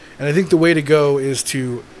whatever. And I think the way to go is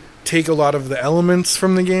to take a lot of the elements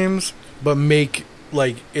from the games, but make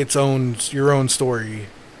like your own story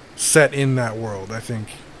set in that world. I think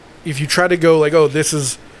if you try to go like, oh, this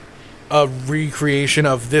is a recreation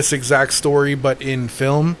of this exact story but in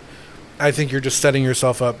film, I think you're just setting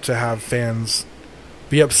yourself up to have fans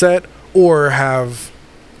be upset or have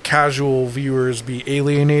casual viewers be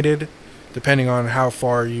alienated, depending on how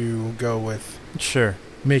far you go with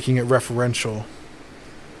making it referential.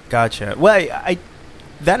 Gotcha. Well, I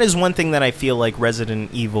that is one thing that I feel like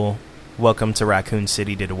Resident Evil Welcome to Raccoon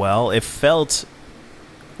City did well. It felt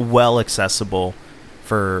well accessible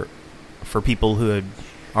for people who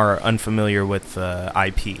are unfamiliar with the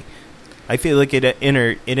IP. I feel like it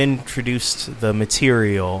introduced the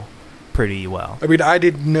material pretty well. I mean, I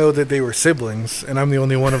didn't know that they were siblings, and I'm the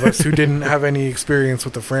only one of us who didn't have any experience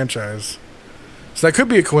with the franchise. So that could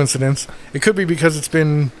be a coincidence. It could be because it's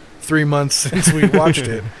been 3 months since we watched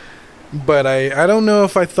it. But I don't know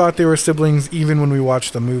if I thought they were siblings even when we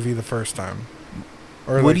watched the movie the first time.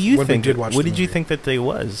 Or what do you think? What did you think that they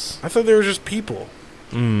was? I thought they were just people.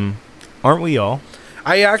 Aren't we all?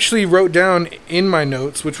 I actually wrote down in my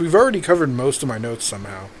notes, which we've already covered most of my notes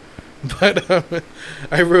somehow. But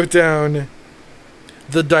I wrote down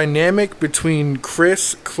the dynamic between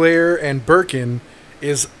Chris, Claire, and Birkin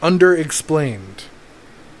is underexplained.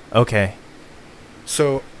 Okay.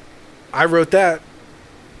 So I wrote that.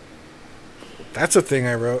 That's a thing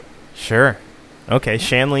I wrote. Sure. Okay,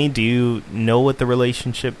 Shanley, do you know what the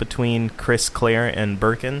relationship between Chris, Claire, and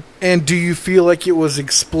Birkin? And do you feel like it was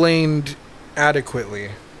explained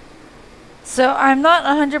adequately? So I'm not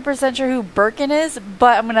 100% sure who Birkin is,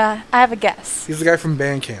 but I have a guess. He's the guy from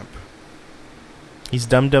Bandcamp. He's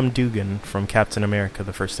Dum Dum Dugan from Captain America: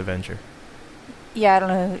 The First Avenger. Yeah, I don't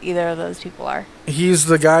know who either of those people are. He's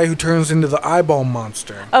the guy who turns into the eyeball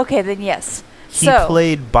monster. Okay, then yes. He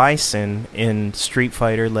played Bison in Street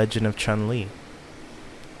Fighter: Legend of Chun-Li.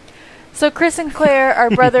 So Chris and Claire are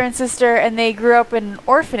brother and sister, and they grew up in an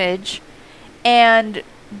orphanage. And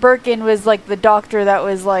Birkin was like the doctor that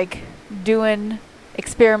was like doing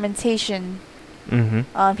experimentation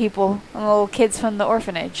on people, on little kids from the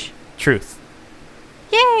orphanage. Truth.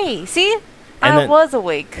 Yay! See? And I was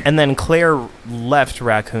awake. And then Claire left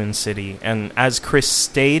Raccoon City, and as Chris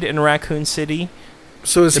stayed in Raccoon City...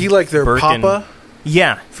 So is he like their Birkin, papa?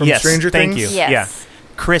 Yeah. From Stranger Things? Thank you. Yes. Yeah.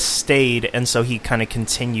 Chris stayed, and so he kind of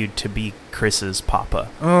continued to be Chris's papa.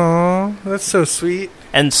 Oh, that's so sweet.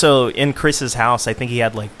 And so in Chris's house, I think he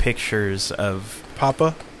had like pictures of...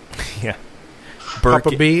 Papa? Yeah.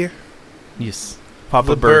 Papa B? Yes.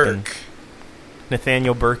 Papa Birkin.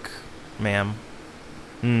 Nathaniel Burke, ma'am.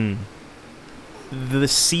 The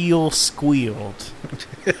seal squealed.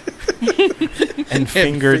 and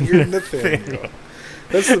fingered Nathaniel.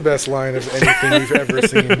 That's the best line of anything we've ever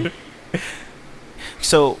seen.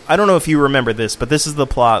 So, I don't know if you remember this, but this is the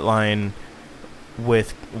plot line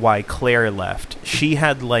with why Claire left. She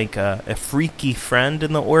had like a freaky friend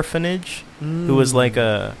in the orphanage who was like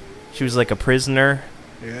she was like a prisoner.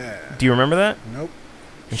 Yeah. Do you remember that? Nope.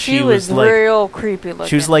 And she was like, real creepy looking.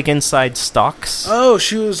 She was like inside stocks. Oh,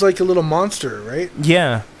 she was like a little monster, right?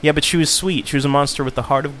 Yeah. Yeah, but she was sweet. She was a monster with the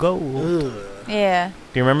heart of gold. Ugh. Yeah.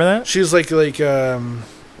 Do you remember that? She was like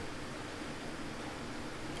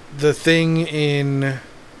the thing in...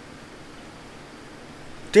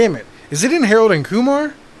 Damn it. Is it in Harold and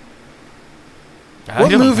Kumar?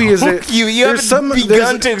 What movie is it? You haven't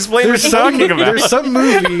begun to explain what you're talking about. There's some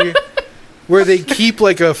movie where they keep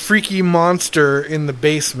like a freaky monster in the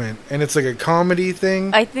basement, and it's like a comedy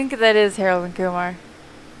thing. I think that is Harold and Kumar.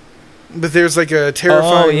 But there's like a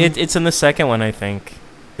terrifying... it's in the second one, I think.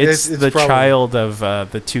 It's the probably... child of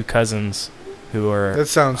the two cousins who are that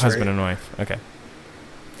sounds husband right. and wife. Okay.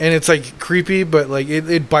 And it's like creepy, but like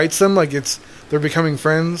it bites them, like they're becoming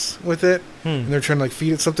friends with it, and they're trying to like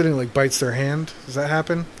feed it something, and it like bites their hand. Does that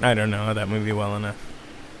happen? I don't know that movie well enough.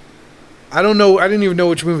 I don't know. I didn't even know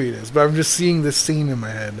which movie it is, but I'm just seeing this scene in my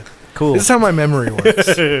head. Cool. This is how my memory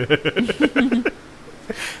works.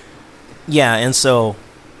 Yeah, and so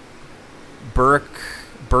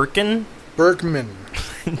Berkman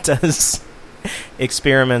does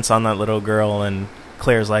experiments on that little girl, and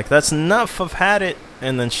Claire's like, "That's enough. I've had it."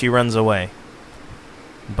 And then she runs away.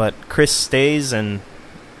 But Chris stays, and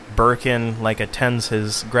Birkin like attends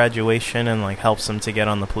his graduation and like helps him to get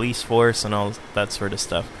on the police force and all that sort of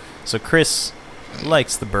stuff. So Chris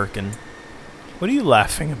likes the Birkin. What are you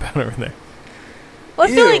laughing about over there? Well,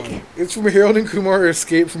 I feel like it's from Harold and Kumar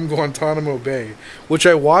Escape from Guantanamo Bay, which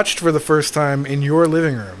I watched for the first time in your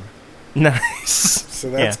living room. Nice. So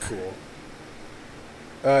that's cool.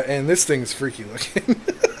 And this thing's freaky looking.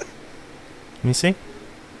 Let me see.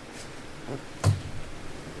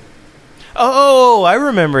 Oh, I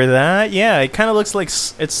remember that. Yeah, it kind of looks like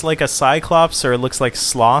it's like a Cyclops, or it looks like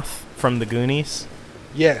Sloth from the Goonies.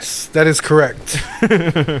 Yes, that is correct.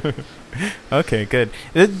 Okay, good.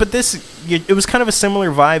 But it was kind of a similar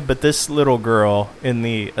vibe, but this little girl in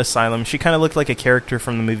the asylum, she kind of looked like a character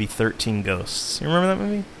from the movie 13 Ghosts. You remember that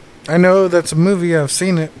movie? I know, that's a movie. I've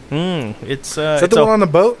seen it. It's is that the one on the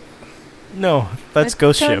boat? No, that's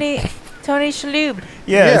Ghost Ship. Tony Shalhoub.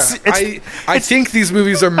 Yeah. I think these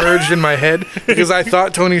movies are merged in my head because I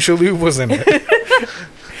thought Tony Shalhoub was in it.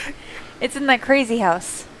 It's in that crazy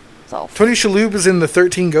house. Tony Shalhoub is in the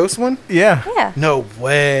 13 Ghosts one? Yeah. Yeah. No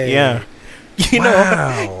way. Yeah. You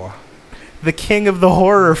know, the king of the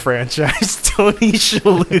horror franchise, Tony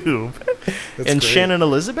Shalhoub. And great. Shannon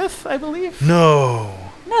Elizabeth, I believe? No.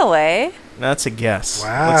 No way. That's a guess.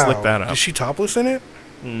 Wow. Let's look that up. Is she topless in it?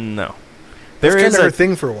 No. That's kind of her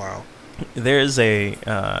thing for a while. There is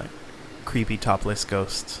a creepy topless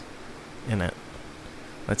ghost in it.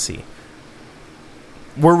 Let's see.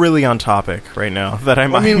 We're really on topic right now.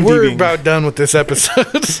 We're about done with this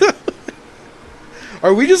episode.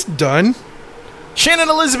 Are we just done? Shannon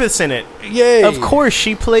Elizabeth's in it. Yay. Of course,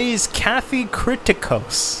 she plays Kathy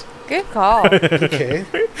Kritikos. Good call. Okay.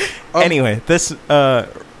 Anyway,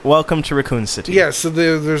 welcome to Raccoon City. Yeah, so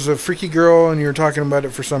there's a freaky girl, and you're talking about it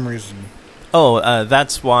for some reason. Oh,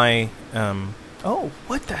 that's why...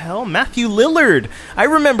 what the hell? Matthew Lillard. I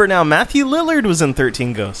remember now. Matthew Lillard was in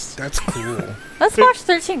 13 Ghosts. That's cool. Let's watch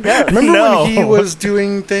 13 Ghosts. Remember when he was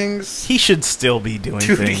doing things? He should still be doing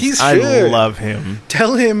things. He should. I love him.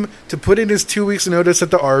 Tell him to put in his 2 weeks notice at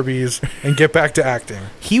the Arby's and get back to acting.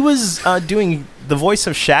 He was doing the voice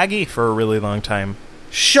of Shaggy for a really long time.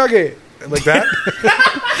 Shaggy! Like that?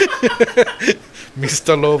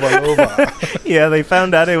 Mr. Loba Loba. Yeah, they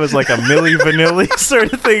found out it was like a Milli Vanilli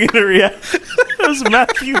sort of thing in reality. It was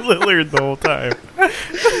Matthew Lillard the whole time.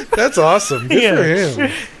 That's awesome. Good for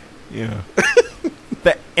him. Yeah.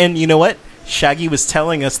 And you know what? Shaggy was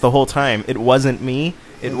telling us the whole time, it wasn't me.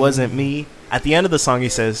 It wasn't me. At the end of the song, he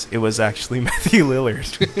says, it was actually Matthew Lillard.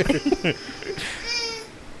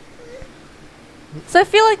 So I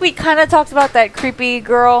feel like we kind of talked about that creepy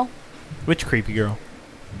girl. Which creepy girl?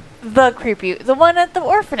 The one at the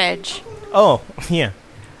orphanage. Oh, yeah.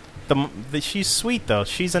 She's sweet, though.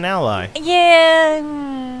 She's an ally.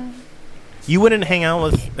 Yeah. You wouldn't hang out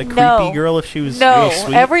with a creepy girl if she was really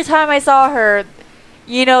sweet? Every time I saw her,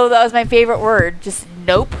 that was my favorite word. Just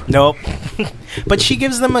nope. Nope. But she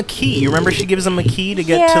gives them a key. You remember she gives them a key to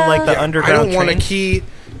get to, like, the underground I don't want train? a key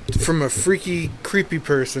from a freaky, creepy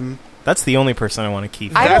person. That's the only person I want a key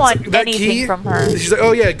from. I don't want anything from her. She's like,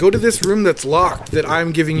 oh yeah, go to this room that's locked that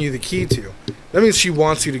I'm giving you the key to. That means she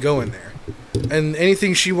wants you to go in there. And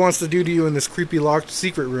anything she wants to do to you in this creepy locked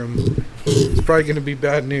secret room is probably going to be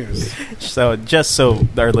bad news. So, just so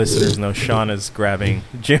our listeners know, Sean is grabbing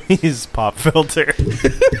Jimmy's pop filter.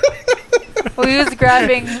 Well, he was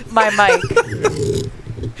grabbing my mic.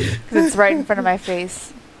 'Cause it's right in front of my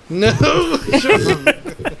face. No!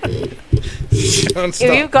 Sean, If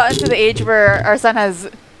you've gotten to the age where our son has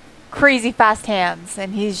crazy fast hands,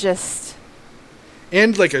 and he's just...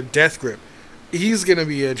 And like a death grip. He's going to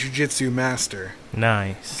be a jiu-jitsu master.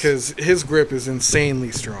 Nice. Because his grip is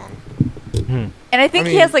insanely strong. And I think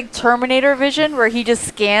he has like Terminator vision, where he just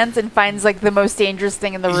scans and finds like the most dangerous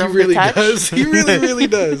thing in the room to touch. He really does. He really, really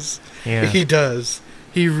does. Yeah. He does.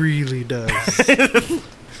 He really does.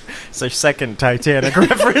 It's our second Titanic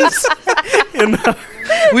reference.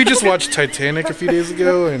 We just watched Titanic a few days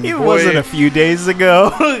ago, and It wasn't a few days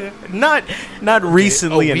ago. not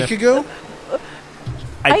recently. A week ago?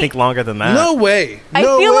 I think longer than that. No way. I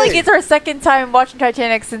No feel way. like it's our second time watching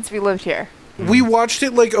Titanic since we lived here. We watched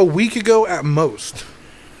it like a week ago at most.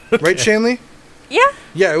 Right, Shanley? Yeah.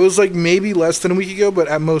 Yeah, it was like maybe less than a week ago, but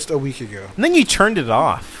at most a week ago. And then you turned it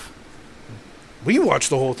off. We watched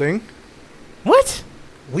the whole thing. What?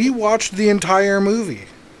 We watched the entire movie.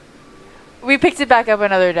 We picked it back up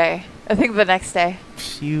another day. I think the next day.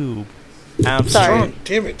 You Sorry. absolute Oh,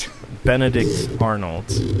 damn it. Benedict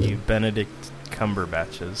Arnolds. You Benedict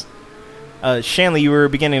Cumberbatches. Shanley, you were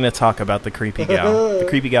beginning to talk about the creepy gal. The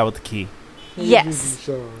creepy gal with the key. Yes.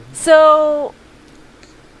 So,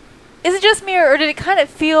 is it just me, or did it kind of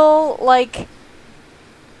feel like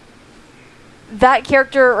that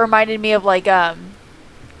character reminded me of like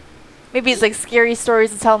maybe it's like Scary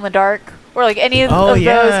Stories to Tell in the Dark, or like any of those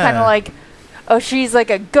kind of like, oh, she's like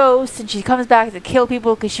a ghost and she comes back to kill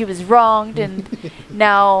people because she was wronged, and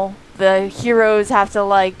now the heroes have to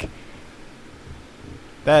like.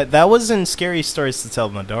 That was in Scary Stories to Tell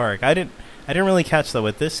in the Dark. I didn't really catch that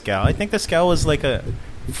with this gal. I think this gal was like a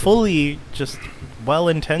fully just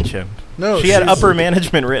well-intentioned. No, she had she's- upper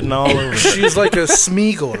management written all over. She's like a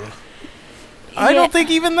Smeagol. I don't think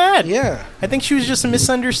even that. Yeah. I think she was just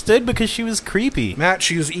misunderstood because she was creepy. Matt,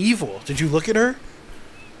 she was evil. Did you look at her?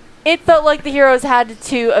 It felt like the heroes had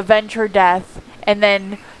to avenge her death, and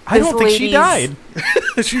then I this don't think she lady's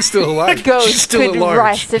died. She's still alive. ghost She's still could at large.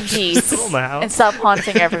 rest in peace Still in the house. and stop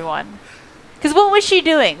haunting everyone. Because what was she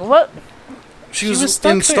doing? What? She was was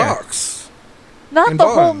stuck in there. stocks. Not In the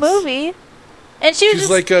whole bonds. movie. And she was She's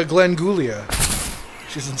just like Glenn Gulia.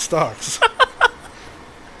 She's in stocks.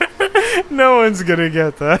 No one's gonna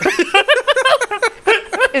get that.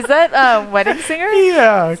 is that Wedding Singer?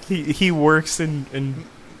 Yeah, he works in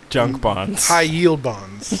junk bonds. High yield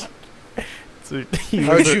bonds. So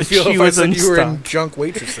How would you feel she if I was said in you were in stock. junk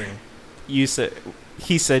waitressing?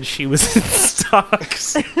 He said she was in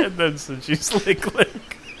stocks, and then said she's like.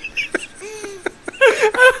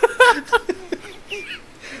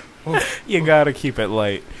 You gotta keep it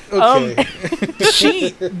light. Okay.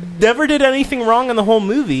 She never did anything wrong in the whole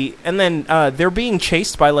movie, and then they're being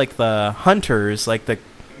chased by like the hunters, like the.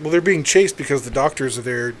 Well, they're being chased because the doctors are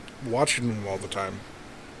there watching them all the time.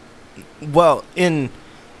 Well, in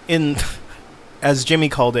as Jimmy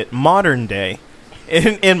called it, modern day.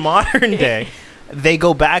 In modern day, they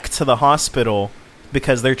go back to the hospital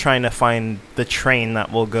because they're trying to find the train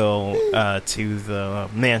that will go to the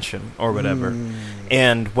mansion or whatever.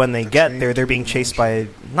 And when they get there, they're being chased by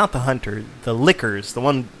not the hunter, the lickers, the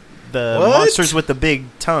What? monsters with the big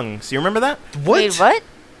tongues. You remember that? What? Wait, what?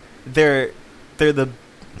 They're the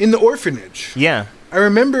In the orphanage. yeah. I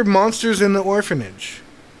remember monsters in the orphanage.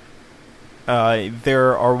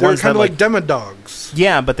 There are They're ones kind that of like demodogs.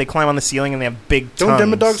 yeah, but they climb on the ceiling and they have big Don't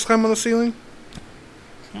tongues. demodogs climb on the ceiling?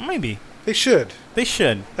 Maybe They should. they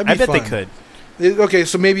should. That'd be I bet they fun. could. Okay,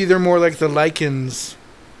 so maybe they're more like the lichens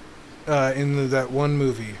in that one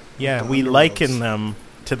movie. Yeah, The we Underworlds. liken them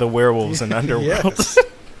to the werewolves in Underworld. Yes.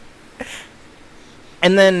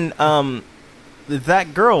 And then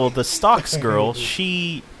that girl, the Stocks girl,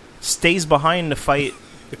 she stays behind to fight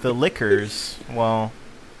the lickers while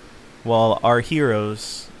our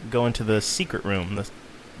heroes go into the secret room, the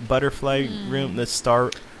butterfly room, the star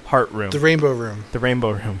heart room, The rainbow room. the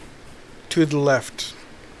rainbow room. 2 to the left,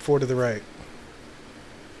 4 to the right.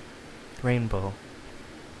 Rainbow.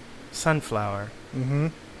 Sunflower. Mm-hmm.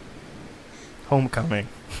 Homecoming.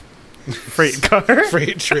 Freight car.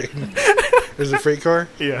 Freight train. There's a freight car?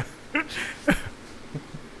 Yeah.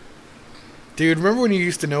 Dude, remember when you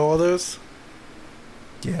used to know all those?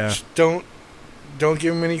 Yeah. Just don't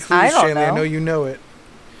give him any clues, I don't Shanley. I know. know you know it.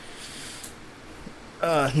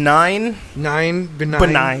 9. 9, benign.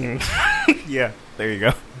 Benign. Yeah, there you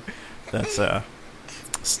go. That's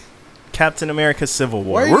Captain America Civil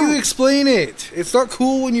War. Why do you explain it? It's not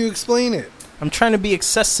cool when you explain it. I'm trying to be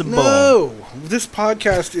accessible. No, this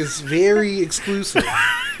podcast is very exclusive.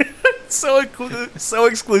 So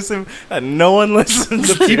exclusive that no one listens.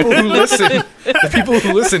 The people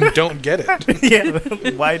who listen don't get it.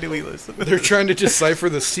 Yeah, why do we listen? They're trying to decipher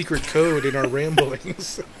the secret code in our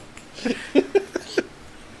ramblings.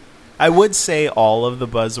 I would say all of the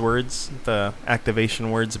buzzwords, the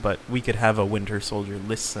activation words, but we could have a Winter Soldier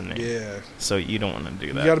listening. Yeah, So you don't want to do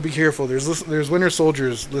you that. got to be careful. There's winter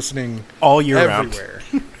soldiers listening All year round.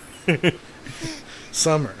 everywhere.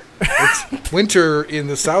 Summer. It's winter in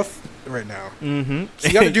the south right now. Mm-hmm. So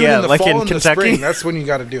you got to do Yeah, it in the like fall in and the Kentucky. spring. That's when you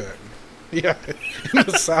got to do it. Yeah, in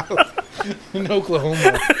the south, in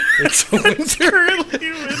Oklahoma, it's winter. Currently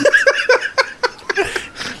winter.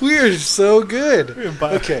 We are so good.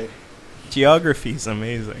 Okay. Geography's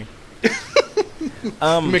amazing.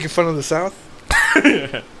 Making fun of the South?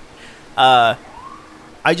 I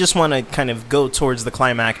just want to kind of go towards the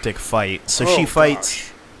climactic fight. So she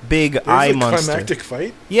fights big There's eye a monster. climactic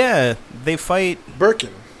fight? Yeah, they fight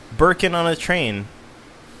Birkin on a train.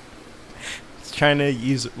 It's trying to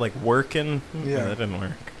use it like working. Yeah, that didn't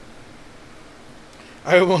work.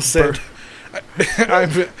 I almost said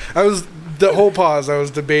I was the whole pause. I was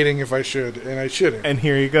debating if I should, and I shouldn't. And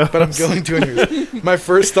here you go. But I'm going to anyways. My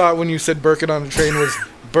first thought when you said Birkin on a train was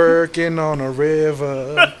Birkin on a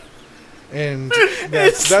river, and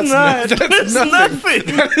that's nothing.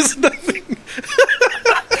 nothing. That is nothing.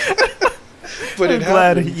 But I'm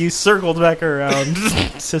glad you circled back around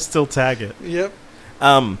to still tag it. Yep.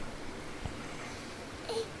 The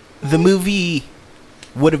movie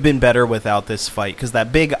would have been better without this fight, because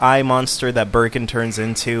that big eye monster that Birkin turns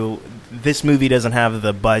into, this movie doesn't have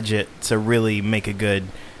the budget to really make a good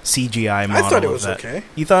CGI model. I thought it of was that. okay.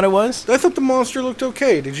 You thought it was? I thought the monster looked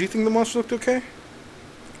okay. Did you think the monster looked okay?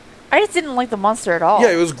 I just didn't like the monster at all.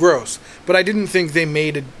 Yeah, it was gross, but I didn't think they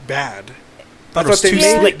made it bad. I Thought it was thought they too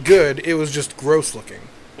made slick. it good. It was just gross looking.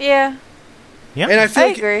 Yeah. Yeah. And I feel I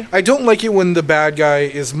like agree. I don't like it when the bad guy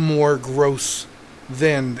is more gross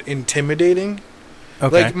than intimidating.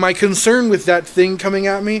 Okay. Like, my concern with that thing coming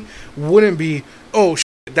at me wouldn't be, oh,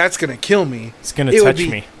 that's gonna kill me. It's gonna It would touch be,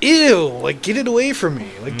 me. ew, like, get it away from me.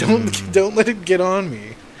 Like, don't let it get on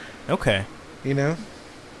me. Okay. You know?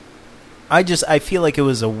 I feel like it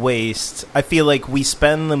was a waste. I feel like we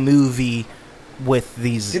spend the movie with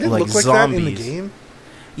these Did it like look like zombies. that in the game?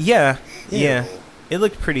 Yeah. Ew. Yeah. It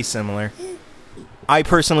looked pretty similar. I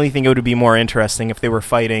personally think it would be more interesting if they were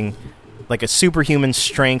fighting like a superhuman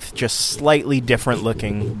strength, just slightly different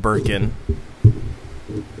looking Birkin.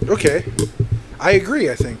 Okay. I agree,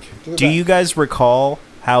 I think. Do you guys recall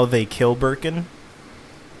how they kill Birkin?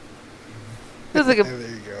 It was like There a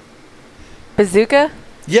you go. bazooka.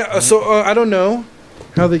 Yeah, so I don't know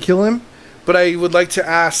how they kill him, but I would like to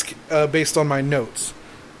ask based on my notes.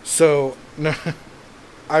 So, no,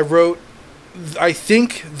 I wrote, I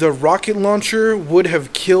think the rocket launcher would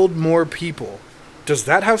have killed more people. Does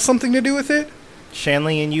that have something to do with it?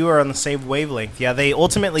 Shanley and you are on the same wavelength. Yeah, they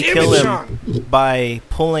ultimately Damn kill it, him Sean. by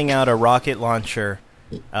pulling out a rocket launcher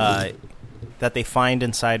that they find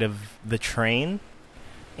inside of the train,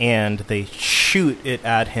 and they shoot it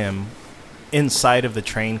at him inside of the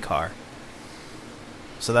train car.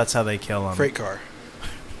 So that's how they kill him. Freight car.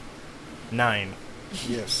 9.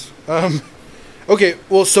 Yes. Okay,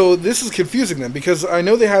 well, so this is confusing then, because I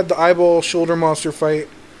know they had the eyeball shoulder monster fight,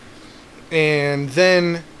 and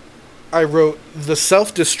then I wrote the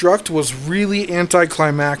self-destruct was really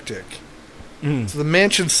anticlimactic. So the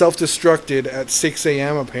mansion self-destructed at 6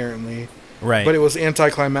 a.m. apparently, Right. but it was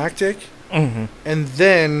anticlimactic, and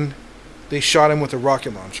then they shot him with a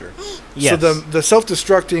rocket launcher. Yes. So the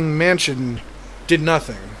self-destructing mansion did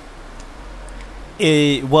nothing.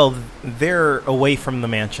 Well, they're away from the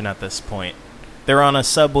mansion at this point. They're on a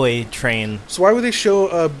subway train. So why would they show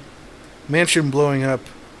a mansion blowing up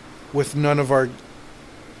with none of our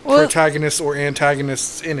Well, protagonists or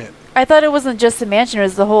antagonists in it? I thought it wasn't just the mansion; it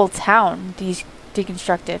was the whole town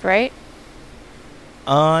deconstructed, right?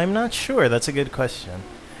 I'm not sure. That's a good question.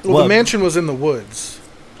 Well, the mansion was in the woods,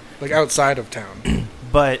 like outside of town.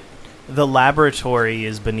 But the laboratory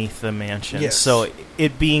is beneath the mansion. Yes. So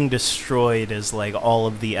it being destroyed is like all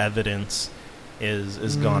of the evidence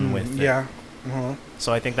is gone with it. Yeah. Uh-huh.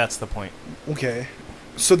 So I think that's the point. Okay.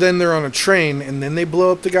 So then they're on a train, and then they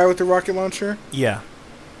blow up the guy with the rocket launcher? Yeah.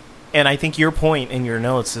 And I think your point in your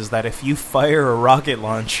notes is that if you fire a rocket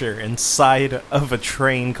launcher inside of a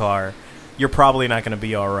train car, you're probably not going to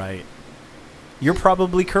be all right. You're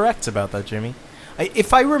probably correct about that, Jimmy.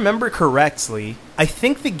 If I remember correctly, I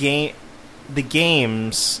think the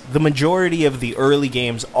majority of the early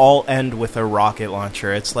games all end with a rocket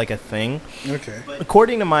launcher. It's like a thing. Okay.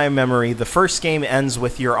 According to my memory, the first game ends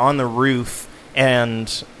with you're on the roof and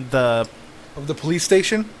Of the police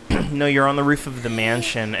station? no, you're on the roof of the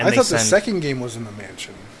mansion. And I they thought the send, second game was in the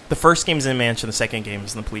mansion. The first game's in the mansion, the second game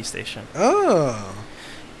is in the police station. Oh.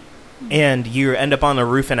 And you end up on the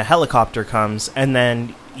roof and a helicopter comes, and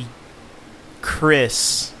then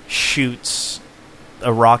Chris shoots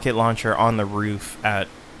a rocket launcher on the roof at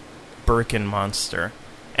Birkin Monster,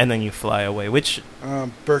 and then you fly away, which...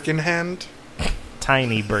 Birkenhand?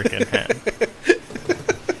 Tiny Birkin hand.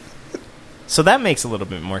 So that makes a little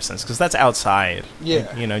bit more sense, because that's outside.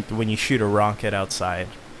 Yeah. You know, when you shoot a rocket outside,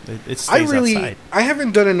 it stays outside. I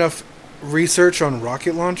haven't done enough research on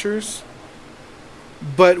rocket launchers,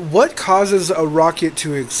 but what causes a rocket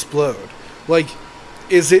to explode? Like,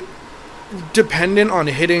 is it dependent on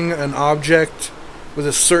hitting an object with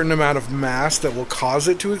a certain amount of mass that will cause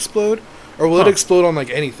it to explode? Or will it explode on, like,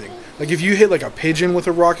 anything? Like, if you hit, like, a pigeon with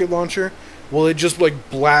a rocket launcher, will it just, like,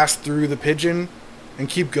 blast through the pigeon and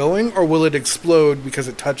keep going? Or will it explode because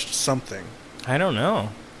it touched something? I don't know.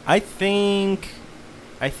 I think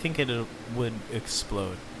it would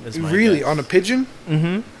explode. Really? Guess. On a pigeon?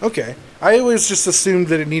 Mm-hmm. Okay. I always just assumed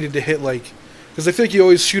that it needed to hit, like... Because I feel like you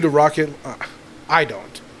always shoot a rocket... I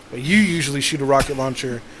don't. But you usually shoot a rocket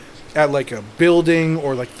launcher at, like, a building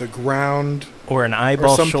or, like, the ground. Or an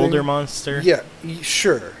eyeball shoulder monster. Yeah,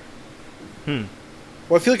 sure. Well,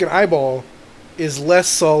 I feel like an eyeball is less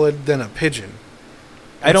solid than a pigeon.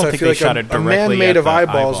 I don't think they shot it directly a man made of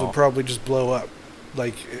eyeballs eyeball. would probably just blow up,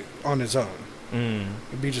 like, on his own.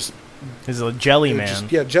 It'd be just... He's a jelly man.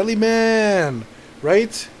 Jelly man,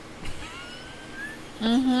 right?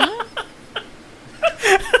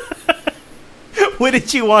 What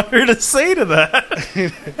did you want her to say to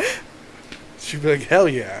that? She'd be like, hell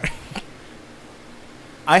yeah.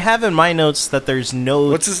 I have in my notes that there's no...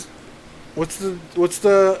 What's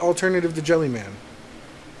the alternative to Jelly Man?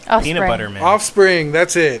 Offspring. Peanut butter man. Offspring,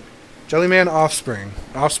 that's it. Jelly Man, Offspring.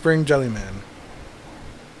 Offspring, Jelly Man.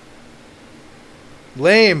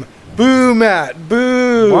 Lame. Boo, Matt.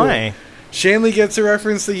 Boo. Why? Shanley gets a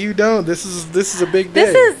reference that you don't. This is a big day.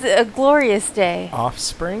 This is a glorious day.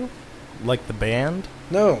 Offspring? Like the band?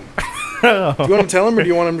 No. Do you want to tell him, or do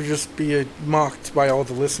you want him to just be mocked by all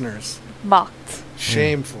the listeners? Mocked.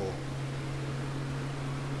 Shameful.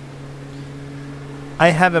 I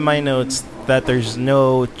have in my notes that there's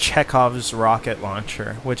no Chekhov's rocket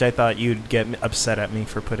launcher, which I thought you'd get upset at me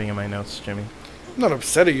for putting in my notes, Jimmy. I'm not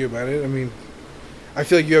upset at you about it. I mean, I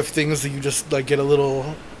feel like you have things that you just, like, get a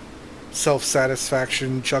little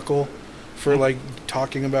self-satisfaction chuckle for, like,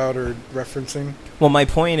 talking about or referencing. Well, my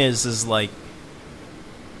point is like,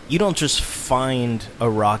 you don't just find a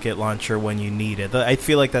rocket launcher when you need it. I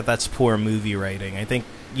feel like that's poor movie writing. I think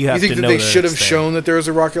you have to know. You think that they should have shown that there was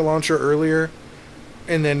a rocket launcher earlier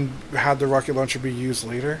and then had the rocket launcher be used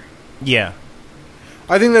later? Yeah.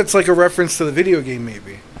 I think that's like a reference to the video game,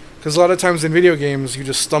 maybe. Because a lot of times in video games, you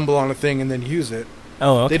just stumble on a thing and then use it.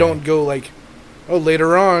 Oh, okay. They don't go like, oh,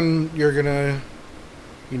 later on, you're going to,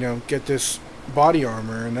 get this body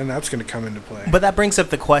armor, and then that's going to come into play. But that brings up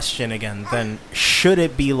the question again, then, should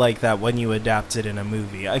it be like that when you adapt it in a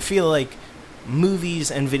movie? I feel like movies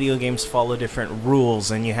and video games follow different rules,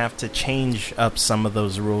 and you have to change up some of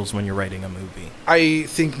those rules when you're writing a movie. I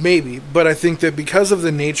think maybe, but I think that because of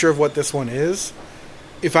the nature of what this one is,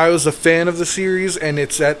 if I was a fan of the series and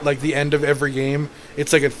it's at, like, the end of every game,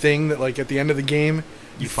 it's like a thing that, like, at the end of the game,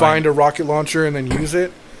 you find a rocket launcher and then use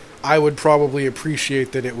it, I would probably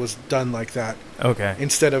appreciate that it was done like that. Okay.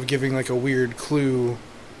 Instead of giving, like, a weird clue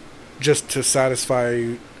just to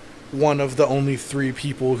satisfy one of the only 3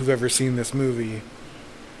 people who've ever seen this movie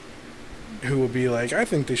who will be like, I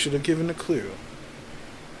think they should have given a clue.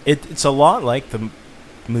 It's a lot like the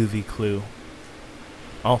movie Clue.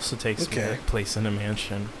 Also takes place in a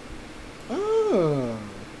mansion. Oh,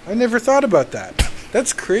 I never thought about that.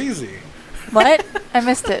 That's crazy. What? I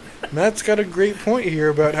missed it. Matt's got a great point here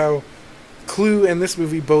about how Clue and this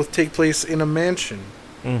movie both take place in a mansion.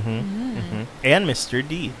 And Mr.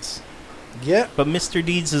 Deeds. Yeah. But Mr.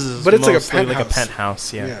 Deeds is but it's mostly like a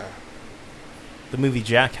penthouse. Yeah. The movie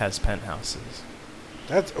Jack has penthouses.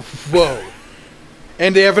 That's... Whoa.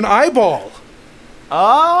 And they have an eyeball.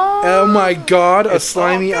 Oh my god, a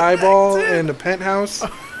slimy eyeball and a penthouse.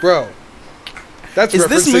 Bro. That's Is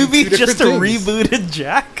this movie just a things. rebooted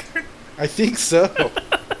Jack? I think so.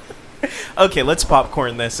 Okay, let's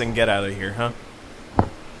popcorn this and get out of here, huh?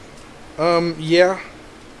 Yeah.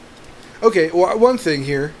 Okay, well, one thing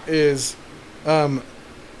here is,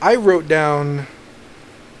 I wrote down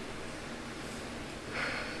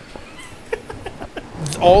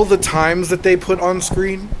all the times that they put on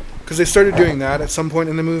screen, because they started doing that at some point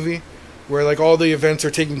in the movie, where, like, all the events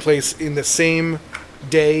are taking place in the same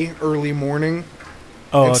day, early morning.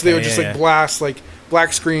 Oh, and so they would just, blast, like,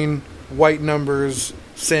 black screen, white numbers,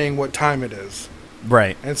 saying what time it is.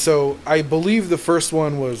 Right. And so I believe the first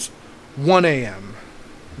one was 1 a.m.,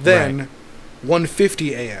 then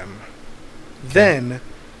 1:50 a.m., then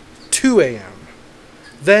 2 a.m.,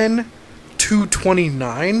 then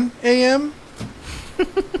 2:29 a.m.,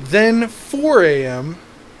 then 4 a.m.,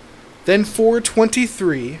 then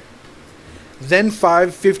 4:23, then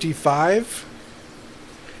 5:55,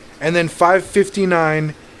 and then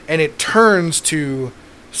 5:59, and it turns to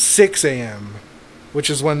 6 a.m., which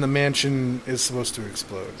is when the mansion is supposed to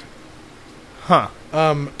explode. Huh.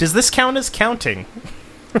 Does this count as counting?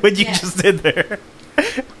 What you just did there?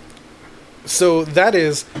 So that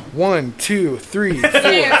is 1, 2, 3, 4,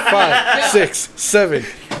 5, 6, 7,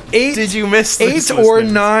 8. Did you miss this, 8 or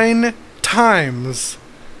listeners? 9 times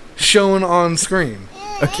shown on screen.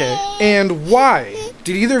 Okay. And why?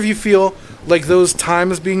 Did either of you feel like those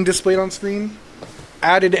times being displayed on screen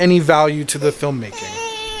added any value to the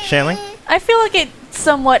filmmaking? Shanley? I feel like it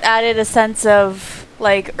somewhat added a sense of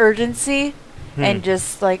like urgency and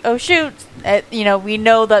just like, oh shoot, we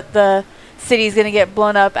know that the city's gonna get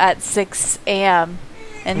blown up at 6 a.m.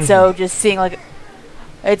 and so just seeing like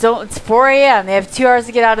it's 4 a.m. They have 2 hours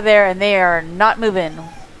to get out of there and they are not moving.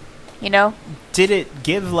 Did it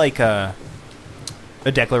give like a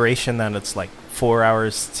declaration that it's like 4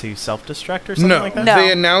 hours to self-destruct or something like that? No.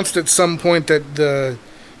 They announced at some point that the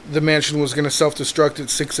mansion was going to self-destruct at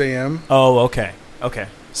 6 a.m. Oh, okay. Okay.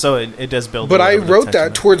 So it does build. But a I little bit of wrote tension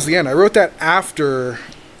that towards the end. I wrote that after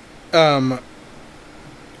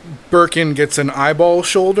Birkin gets an eyeball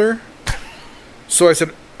shoulder. So I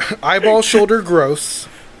said, eyeball shoulder gross.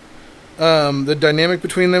 The dynamic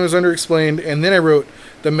between them is underexplained. And then I wrote,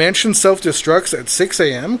 the mansion self-destructs at 6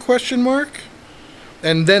 a.m.? ?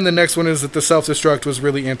 And then the next one is that the self-destruct was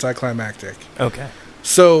really anticlimactic. Okay.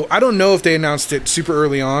 So I don't know if they announced it super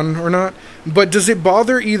early on or not, but does it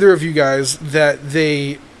bother either of you guys that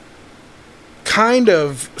they kind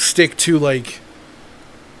of stick to like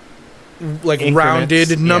Increments,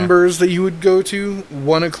 rounded numbers that you would go to?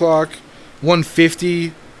 1 o'clock,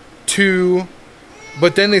 1:50, 2,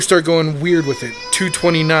 but then they start going weird with it.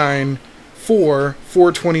 2:29, 4,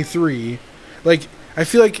 4:23. Like, I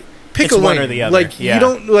feel like pick It's a lane. one or the other, Like, yeah. you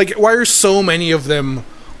don't, like, why are so many of them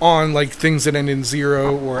on like things that end in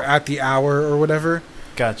 0 or at the hour or whatever?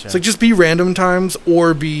 Gotcha. It's like just be random times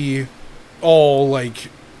or be all like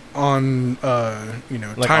on Like time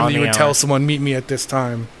on that you the would tell hour. someone meet me at this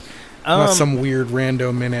time. Not some weird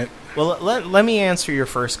rando minute. Well, let me answer your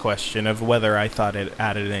first question of whether I thought it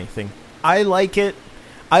added anything. I like it.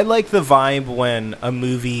 I like the vibe when a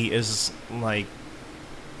movie is like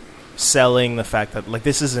selling the fact that like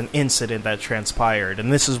this is an incident that transpired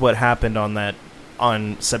and this is what happened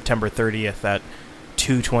on September 30th at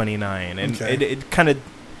 2:29, and Okay. it kind of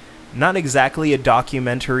not exactly a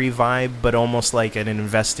documentary vibe, but almost like an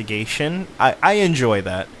investigation. I enjoy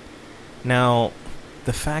that. Now,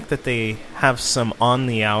 the fact that they have some on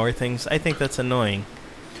the hour things, I think that's annoying.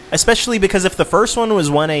 Especially because if the first one was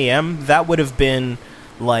 1 a.m., that would have been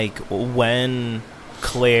like when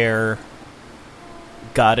Claire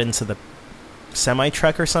got into the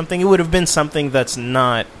semi-truck or something. It would have been something that's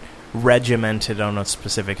not regimented on a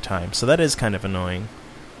specific time. So that is kind of annoying.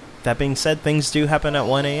 That being said, things do happen at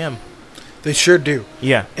 1 a.m. They sure do.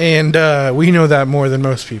 Yeah. And we know that more than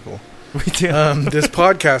most people. We do. This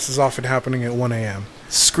podcast is often happening at 1 a.m.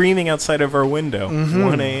 Screaming outside of our window,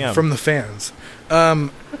 1 a.m. From the fans.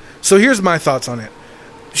 So here's my thoughts on it.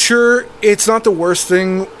 Sure, it's not the worst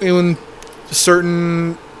thing when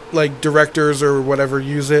certain like directors or whatever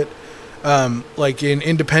use it. Like in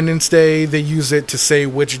Independence Day, they use it to say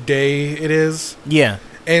which day it is. Yeah.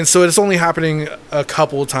 And so it's only happening a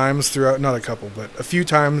couple times throughout, not a couple, but a few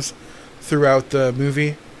times throughout the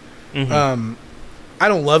movie. Mm-hmm. I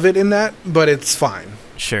don't love it in that, but it's fine.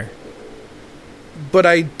 Sure. But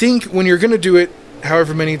I think when you're going to do it,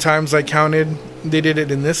 however many times I counted, they did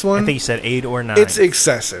it in this one. I think you said 8 or 9. It's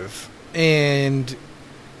excessive. And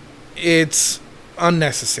it's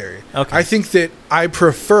unnecessary. Okay. I think that I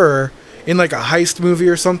prefer, in like a heist movie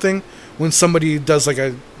or something, when somebody does like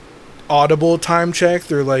a audible time check,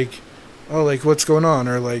 they're like, oh, like, what's going on?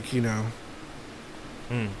 Or like,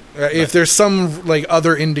 if there's some like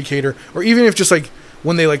other indicator, or even if just like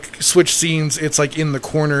when they like switch scenes, it's like in the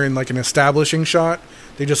corner in like an establishing shot,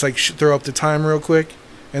 they just like throw up the time real quick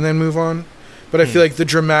and then move on. But I feel like the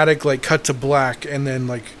dramatic like cut to black and then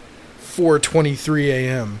like 4:23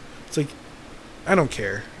 a.m. It's like, I don't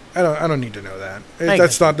care. I don't need to know that.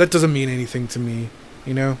 That doesn't mean anything to me,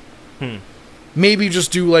 Maybe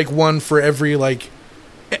just do like one for every like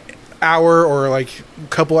hour or like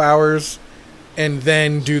couple hours, and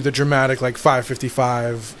then do the dramatic like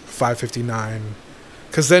 5:55, 5:59,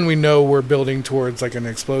 because then we know we're building towards like an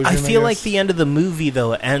explosion. I feel like guess. the end of the movie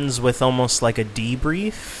though ends with almost like a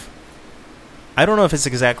debrief. I don't know if it's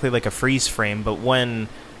exactly like a freeze frame, but when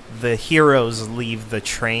the heroes leave the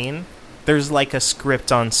train, there's like a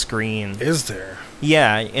script on screen. Is there?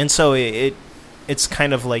 Yeah, and so it's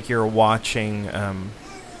kind of like you're watching,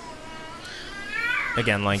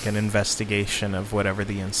 again, like an investigation of whatever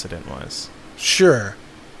the incident was. Sure.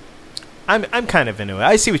 I'm kind of into it.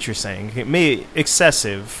 I see what you're saying. It may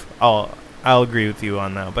excessive. I'll agree with you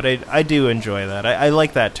on that, but I do enjoy that. I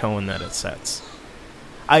like that tone that it sets.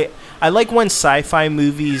 I like when sci-fi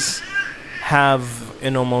movies have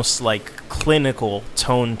an almost like clinical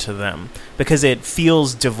tone to them, because it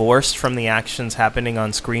feels divorced from the actions happening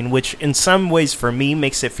on screen, which in some ways for me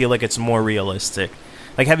makes it feel like it's more realistic.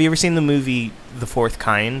 Like, have you ever seen the movie The Fourth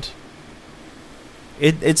Kind?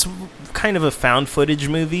 It's kind of a found footage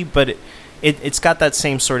movie, but it's got that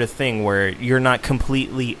same sort of thing where you're not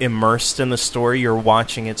completely immersed in the story, you're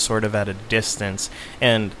watching it sort of at a distance,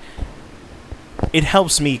 and it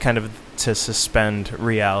helps me kind of to suspend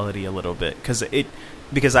reality a little bit,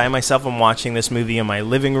 because I myself am watching this movie in my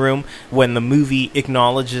living room. When the movie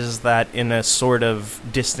acknowledges that in a sort of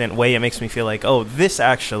distant way, it makes me feel like, oh, this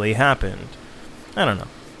actually happened. I don't know.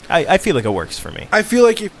 I feel like it works for me. I feel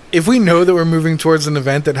like if we know that we're moving towards an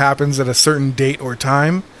event that happens at a certain date or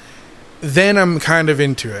time, then I'm kind of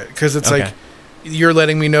into it, because it's Okay. like you're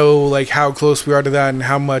letting me know like how close we are to that and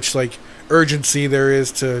how much like urgency there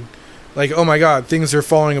is to, like, oh my god, things are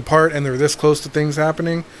falling apart and they're this close to things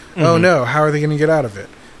happening. Mm-hmm. Oh no, how are they going to get out of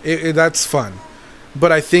it? That's fun.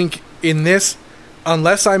 But I think in this,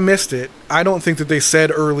 unless I missed it, I don't think that they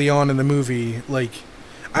said early on in the movie, like,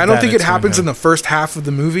 I don't That think it it's happens gonna- in the first half of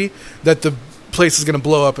the movie that the place is going to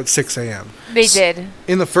blow up at 6 a.m. They did.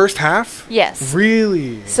 In the first half? Yes.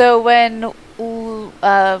 Really? So when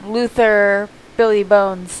Luther Billy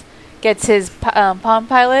Bones gets his Palm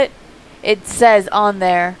Pilot, it says on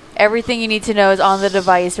there, everything you need to know is on the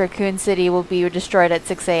device. Raccoon City will be destroyed at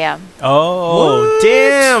 6 a.m. Oh, What?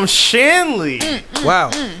 damn, Shanley.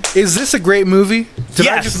 Wow. Is this a great movie? Did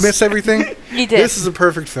I Yes. just miss everything? You did. This is a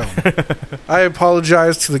perfect film. I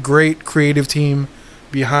apologize to the great creative team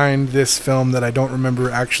behind this film that I don't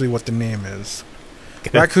remember actually what the name is.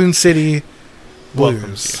 Raccoon City Welcome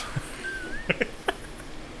Blues.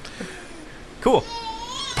 Cool.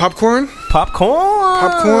 Popcorn? Popcorn.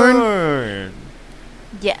 Popcorn?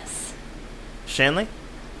 Yes. Shanley?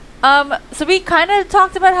 So we kind of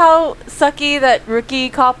talked about how sucky that rookie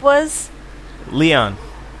cop was, Leon.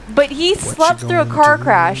 but he slept through a gonna car do,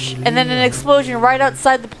 crash and then an explosion right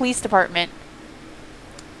outside the police department.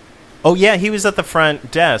 Oh, yeah, he was at the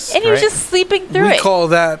front desk, And he was right? just sleeping through We it. call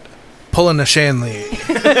that pulling a Shanley.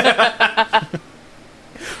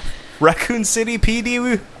 Raccoon City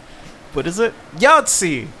PD. What is it?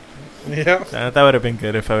 Yahtzee. Yeah. That would have been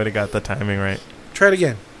good if I would have got the timing right. Try it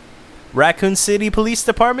again. Raccoon City Police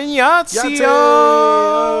Department Yahtzee. Yahtzee!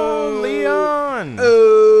 Oh, Leon.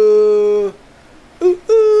 Ooh,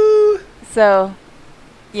 ooh. So,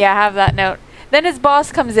 yeah, I have that note. Then his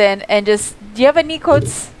boss comes in and just, do you have any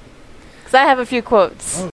quotes? Because I have a few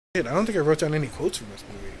quotes. Oh, shit, I don't think I wrote down any quotes from this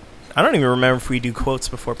movie. I don't even remember if we do quotes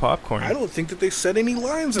before popcorn. I don't think that they said any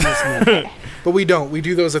lines in this movie. But we don't. We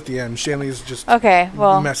do those at the end. Shanley's just Okay,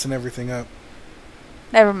 well, messing everything up.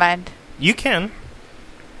 never mind. You can.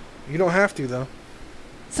 You don't have to, though.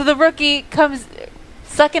 So the rookie comes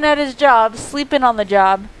sucking at his job, sleeping on the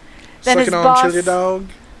job. Then his Sucking on boss chili dog.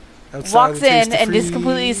 Outside walks the in Tasty and just Free.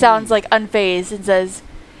 completely sounds like unfazed and says,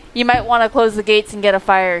 you might want to close the gates and get a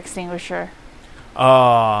fire extinguisher.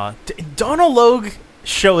 Donald Logue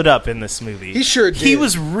showed up in this movie. He sure did. He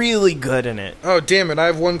was really good in it. Oh, damn it. I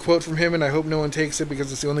have one quote from him, and I hope no one takes it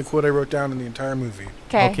because it's the only quote I wrote down in the entire movie.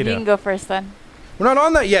 Okay, Okey-doke. you can go first then. We're not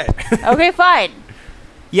on that yet. Okay, fine.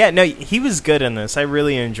 Yeah, no, he was good in this. I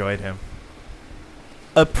really enjoyed him.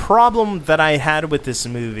 A problem that I had with this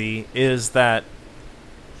movie is that,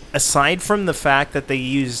 aside from the fact that they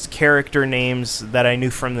used character names that I knew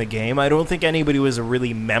from the game, I don't think anybody was a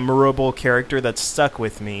really memorable character that stuck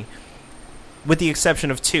with me, with the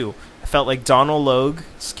exception of two. I felt like Donald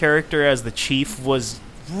Logue's character as the chief was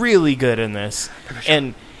really good in this.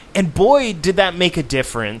 And boy, did that make a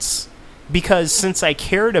difference. Because since I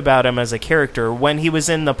cared about him as a character, when he was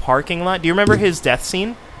in the parking lot, do you remember his death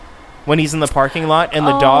scene? When he's in the parking lot and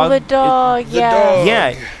the dog... The dog, The yeah. dog.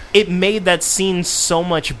 Yeah, it made that scene so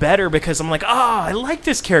much better because I'm like, I like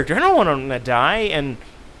this character. I don't want him to die. And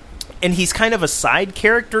he's kind of a side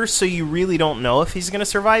character, so you really don't know if he's going to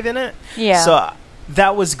survive in it. Yeah. So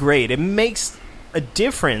that was great. It makes a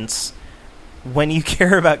difference when you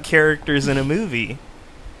care about characters in a movie,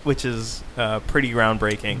 which is pretty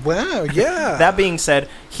groundbreaking. Wow, yeah. That being said,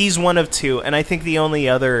 he's one of two, and I think the only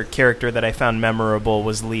other character that I found memorable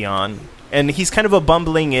was Leon. And he's kind of a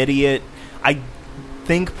bumbling idiot. I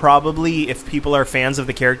think probably if people are fans of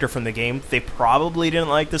the character from the game, they probably didn't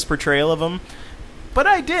like this portrayal of him. But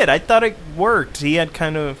I did. I thought it worked. He had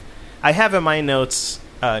kind of... I have in my notes...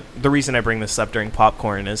 the reason I bring this up during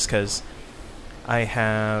popcorn is because I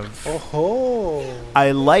have... Oh.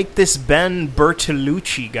 I like this Ben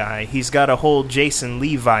Bertolucci guy. He's got a whole Jason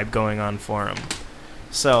Lee vibe going on for him.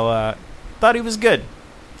 So, thought he was good.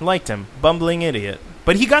 Liked him. Bumbling idiot.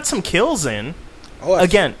 But he got some kills in.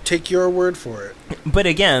 again, take your word for it. but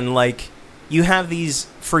again, like, you have these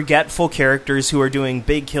forgetful characters who are doing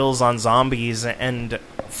big kills on zombies, and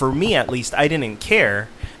for me at least, I didn't care.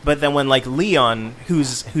 But then when, like, Leon,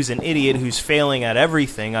 who's an idiot, who's failing at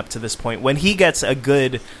everything up to this point, when he gets a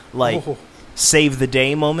good, like, save the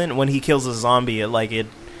day moment, when he kills a zombie,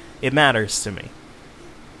 it matters to me.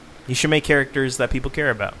 You should make characters that people care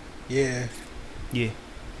about. Yeah. Yeah.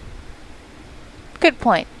 Good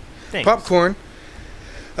point. Thanks. Popcorn.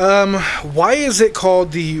 Why is it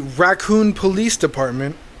called the Raccoon Police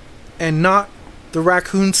Department and not the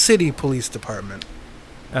Raccoon City Police Department?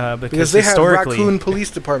 Because they have Raccoon Police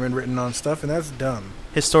Department written on stuff, and that's dumb.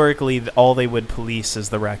 Historically, all they would police is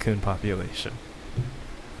the raccoon population.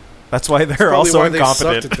 That's why they're also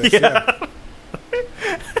incompetent. They sucked at this, yeah.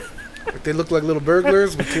 They look like little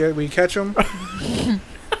burglars. We catch them.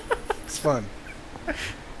 It's fun.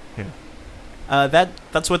 Yeah.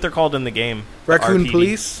 That's what they're called in the game. Raccoon RPD.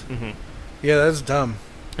 Police? Mm-hmm. Yeah, that's dumb.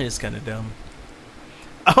 It is kind of dumb.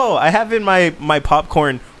 Oh, I have in my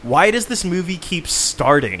popcorn, why does this movie keep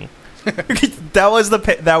starting?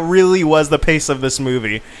 That really was the pace of this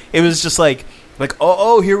movie. It was just like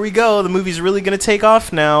oh, here we go. The movie's really going to take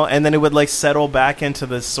off now. And then it would, like, settle back into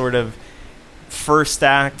this sort of first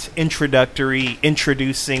act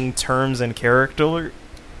introducing terms and characters,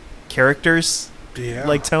 Yeah.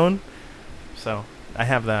 like, tone. So, I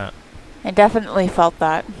have that. I definitely felt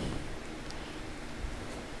that.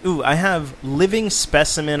 Ooh, I have Living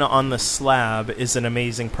Specimen on the Slab is an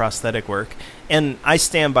amazing prosthetic work. And I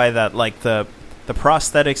stand by that. Like, the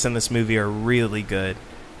prosthetics in this movie are really good.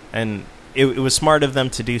 And it was smart of them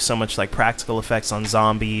to do so much, like, practical effects on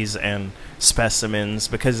zombies and specimens,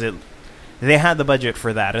 because they had the budget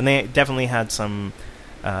for that. And they definitely had some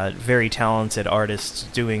very talented artists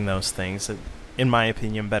doing those things. In my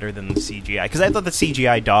opinion, better than the CGI. Because I thought the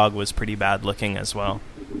CGI dog was pretty bad looking as well.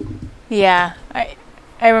 Yeah, I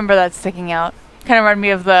remember that sticking out. Kind of reminded me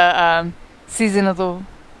of the Season of the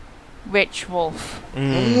Witch Wolf.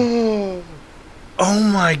 Oh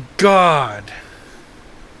my god.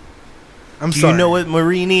 I'm sorry. Do you know what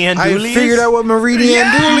Marini and Dooley is? I figured out what Marini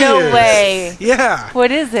and Dooley is. No way. Yeah. What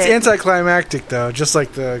is it? It's anticlimactic, though, just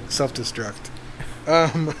like the self-destruct.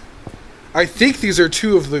 I think these are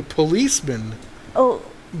two of the policemen. Oh.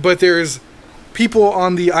 But there's people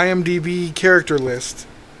on the IMDb character list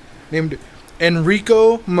named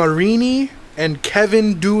Enrico Marini and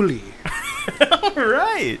Kevin Dooley. All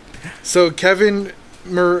right. So Kevin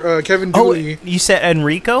Dooley. Oh, you said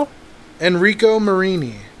Enrico? Enrico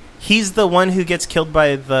Marini. He's the one who gets killed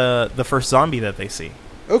by the first zombie that they see.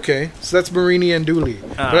 Okay, so that's Marini and Dooley.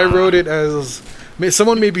 But I wrote it as...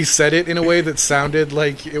 Someone maybe said it in a way that sounded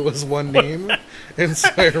like it was one name, and so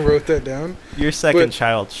I wrote that down. Your second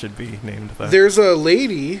child should be named that. There's a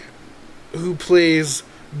lady who plays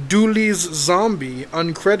Dooley's zombie,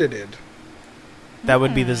 uncredited. That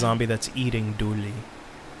would be the zombie that's eating Dooley.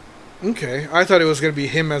 Okay, I thought it was going to be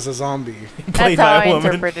him as a zombie. That's how I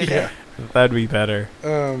interpreted it. That'd be better.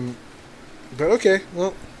 But okay,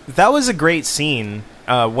 well... That was a great scene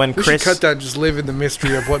when we Chris... should cut that and just live in the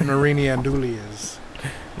mystery of what Marini and Dooley is.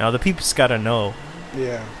 Now, the people's gotta know.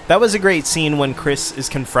 Yeah. That was a great scene when Chris is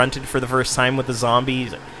confronted for the first time with the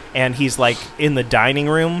zombies, and he's, like, in the dining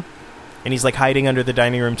room, and he's, like, hiding under the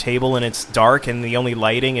dining room table, and it's dark, and the only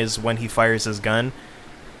lighting is when he fires his gun.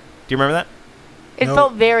 Do you remember that? It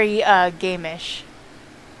felt very game-ish.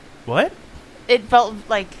 What? It felt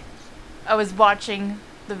like I was watching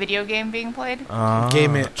the video game being played.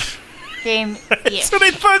 Game-itch. Game-ish. That's what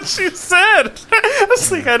I thought she said. I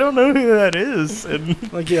was like, I don't know who that is.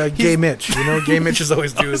 And Like, yeah, Gay Mitch. You know, Gay Mitch is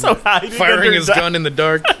always doing so firing his gun in the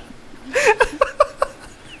dark.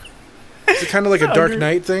 Is it kind of like a Dark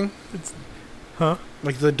Knight thing? Huh?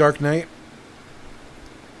 Like the Dark Knight?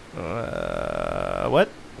 What?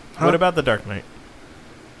 Huh? What about the Dark Knight?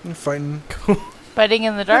 Fighting. Fighting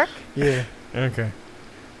in the dark? Yeah. Okay.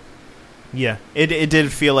 Yeah, it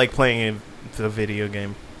did feel like playing the video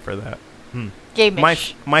game for that.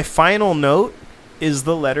 Game-ish. My final note is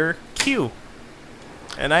the letter Q,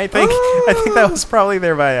 and I think that was probably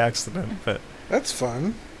there by accident. But That's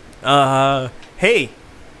fun. Hey,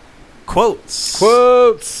 quotes.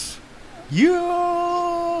 Quotes.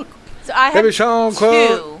 Yeah. So I Baby have Sean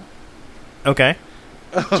quote. two. Okay.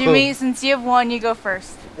 Jimmy, since you have one, you go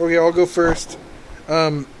first. Okay, I'll go first.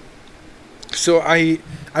 So I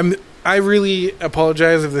really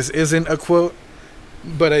apologize if this isn't a quote,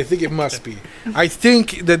 but I think it must be. I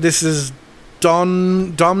think that this is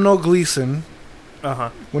Domhnall Gleeson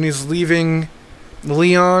when he's leaving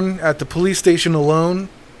Leon at the police station alone,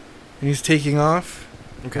 and he's taking off,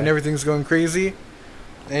 and everything's going crazy,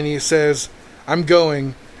 and he says, I'm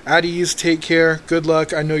going. At ease, take care, good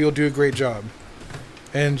luck, I know you'll do a great job.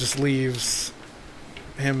 And just leaves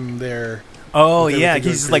him there. Oh, yeah,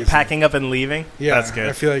 everything he's going like crazy. packing up and leaving? Yeah, That's good.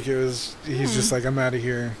 I feel like he's just like, I'm out of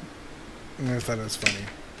here. And I thought it was funny.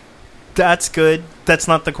 That's good. That's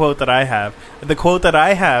not the quote that I have. The quote that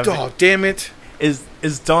I have Oh, damn it. is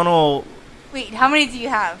Donald... Wait, how many do you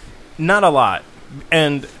have? Not a lot.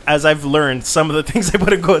 And as I've learned, some of the things I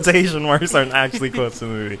put in quotation marks aren't actually quotes in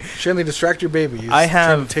the movie. Shanley, distract your baby. He's I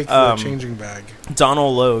have, trying to take the changing bag.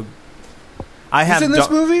 Donald Logue. He's in this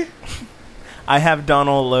movie? I have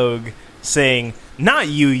Donald Logue saying, "Not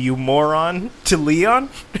you, you moron," to Leon.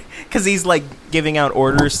 Because he's, like, giving out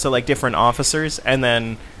orders to, like, different officers. And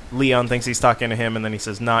then Leon thinks he's talking to him. And then he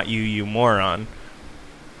says, "Not you, you moron."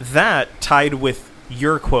 That, tied with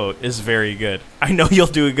your quote, is very good. I know you'll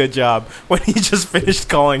do a good job, when he just finished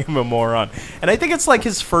calling him a moron. And I think it's like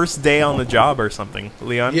his first day on the job or something,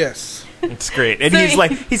 Leon. Yes. It's great. And So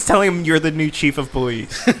he's telling him, "You're the new chief of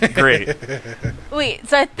police." Great. Wait,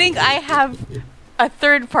 so I think I have a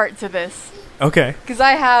third part to this. Okay. Because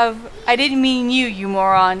I didn't mean you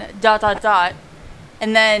moron, ...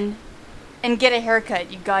 And then, and get a haircut,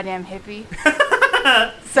 you goddamn hippie.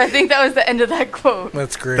 So I think that was the end of that quote.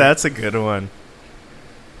 That's great. That's a good one.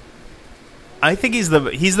 I think he's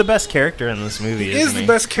the best character in this movie. He is the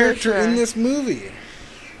best character sure. in this movie.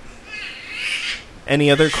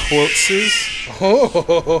 Any other quotes?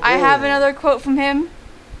 Oh. I have another quote from him.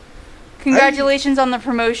 Congratulations on the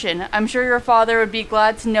promotion. I'm sure your father would be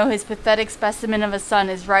glad to know his pathetic specimen of a son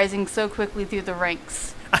is rising so quickly through the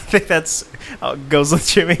ranks. I think that's goes with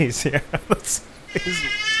Jimmy's. Yeah.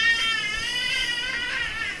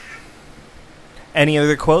 Any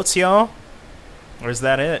other quotes, y'all? Or is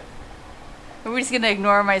that it? Are we just gonna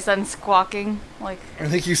ignore my son squawking? Like, I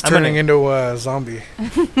think he's turning into a zombie.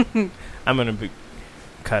 I'm gonna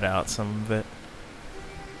cut out some of it.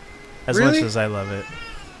 As Really? much as I love it.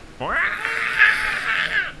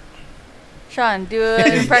 Sean, do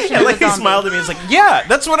an impression of Like a he zombie. smiled at me. He's like, "Yeah,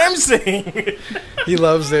 that's what I'm saying." He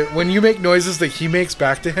loves it. When you make noises that he makes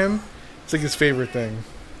back to him, it's like his favorite thing.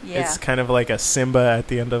 Yeah. It's kind of like a Simba at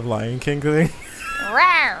the end of Lion King thing.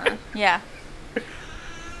 Rawr. Yeah.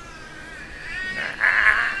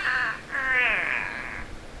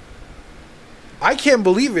 I can't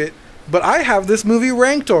believe it, but I have this movie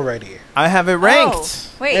ranked already. I have it ranked. Oh,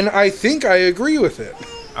 wait. And I think I agree with it.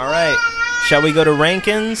 All right. Shall we go to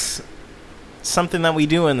rankings? Something that we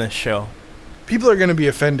do in this show. People are going to be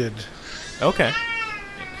offended. Okay.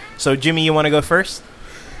 So, Jimmy, you want to go first?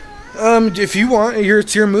 If you want,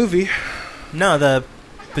 it's your movie. No, the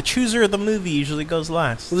chooser of the movie usually goes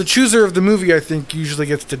last. Well, the chooser of the movie, I think, usually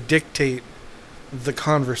gets to dictate the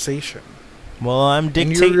conversation. Well, I'm And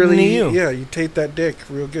dictating you're really, to you. Yeah, you take that dick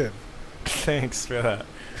real good. Thanks for that.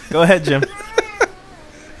 Go ahead, Jim.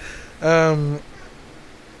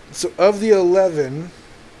 So of the 11,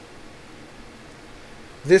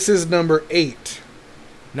 this is number 8.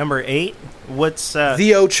 Number 8. What's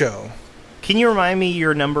The Ocho, Can you remind me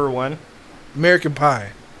your number 1? American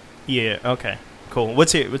Pie, Yeah. Okay. Cool.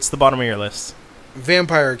 What's the bottom of your list?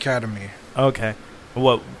 Vampire Academy. Okay.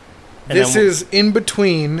 What? And This then is in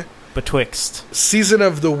between Betwixt. Season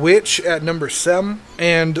of the Witch at number 7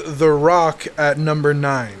 and The Rock at number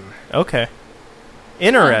 9. Okay.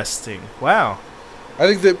 Interesting. Wow. I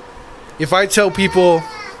think that if I tell people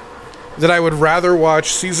that I would rather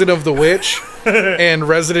watch Season of the Witch and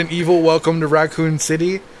Resident Evil Welcome to Raccoon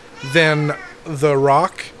City than The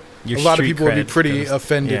Rock, Your a lot of street people would be cred pretty goes-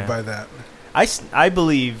 offended yeah. by that. I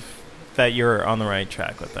believe that you're on the right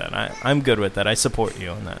track with that. I'm good with that. I support you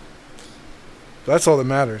on that. That's all that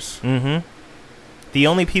matters. Mm-hmm. The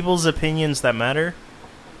only people's opinions that matter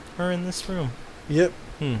are in this room. Yep.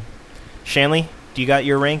 Shanley, do you got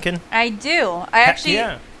your ranking? I do. I actually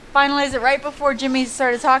Yeah. finalized it right before Jimmy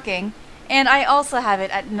started talking. And I also have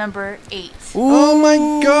it at number 8. Oh my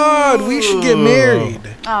God, we should get married.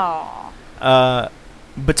 Oh.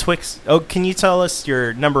 Betwixt. Oh, can you tell us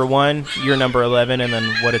your number 1, your number 11, and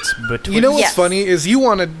then what it's betwixt? You know what's Yes. funny is you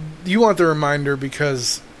want the reminder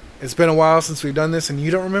because it's been a while since we've done this and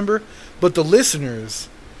you don't remember, but the listeners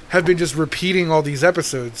have been just repeating all these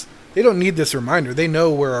episodes. They don't need this reminder. They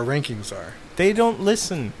know where our rankings are. They don't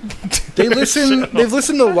listen. They listen. They've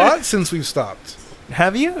listened a lot since we've stopped.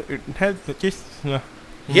 Have you?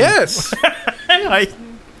 Yes.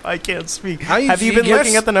 I can't speak. Have you been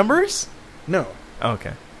looking at the numbers? No.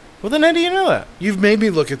 Okay. Well, then how do you know that? You've made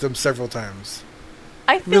me look at them several times.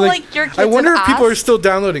 I feel like your kids I wonder if have people are asked. still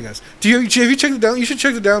downloading us. Have you checked the down? You should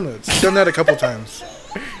check the downloads. I've done that a couple times.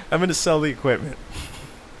 I'm going to sell the equipment.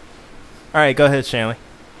 All right, go ahead, Shanley.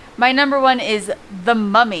 My number 1 is The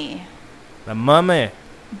Mummy. The Mummy.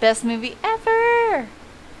 Best movie ever.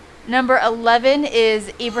 Number 11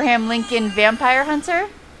 is Abraham Lincoln Vampire Hunter.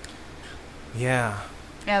 Yeah.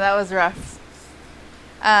 Yeah, that was rough.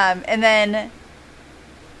 And then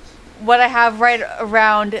what I have right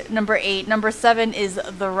around number 8. Number 7 is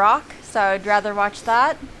The Rock, so I would rather watch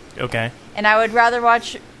that. Okay. And I would rather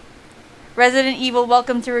watch Resident Evil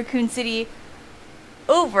Welcome to Raccoon City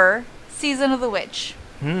over Season of the Witch.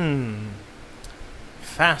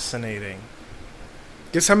 Fascinating.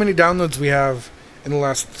 Guess how many downloads we have in the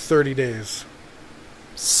last 30 days?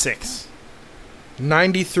 6.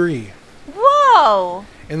 93. Whoa!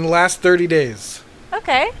 In the last 30 days.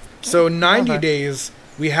 Okay. So 90 Okay. days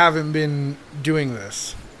we haven't been doing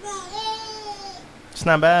this. It's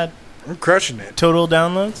not bad. We're crushing it. Total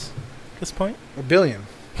downloads at this point? 1 billion.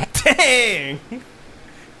 Dang!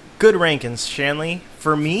 Good rankings, Shanley.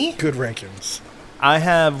 For me, Good rankings. I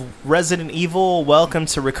have Resident Evil Welcome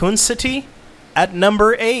to Raccoon City at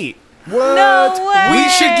number 8. What? No way! We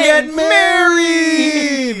should get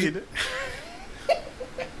married!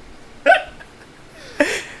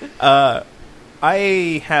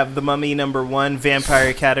 I have The Mummy number 1, Vampire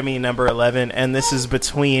Academy number 11, and this is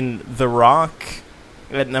between The Rock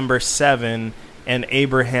at number 7 and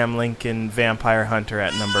Abraham Lincoln Vampire Hunter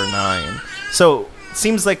at number 9. So, it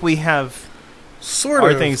seems like we have Sort our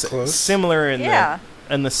of things close. similar in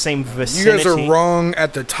the same You vicinity. guys are wrong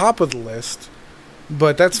at the top of the list,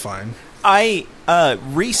 but that's fine. I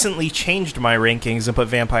recently changed my rankings and put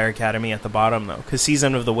Vampire Academy at the bottom, though, because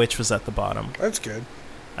Season of the Witch was at the bottom. That's good.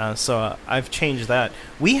 So I've changed that.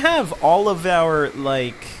 We have all of our,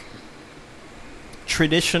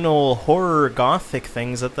 traditional horror gothic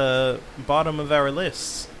things at the bottom of our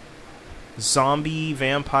lists. Zombie,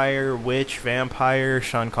 vampire, witch, vampire,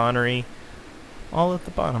 Sean Connery, all at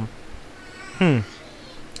the bottom.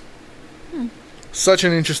 Such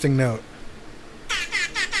an interesting note.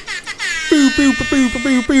 Boo, boo, boo, boo, boo,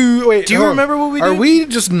 boo, boo. Wait, Do you hold on. remember what we Are did? we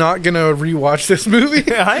just not going to rewatch this movie?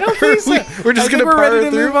 I don't think so. We're just I think going to we're ready power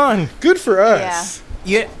to through? move on. Good for us.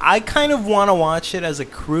 Yeah, I kind of want to watch it as a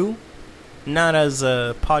crew, not as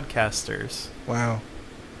podcasters. Wow.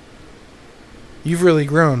 You've really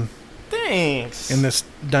grown Thanks. in this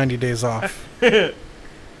 90 days off.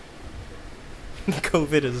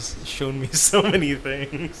 COVID has shown me so many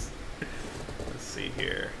things. Let's see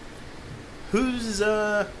here. Whose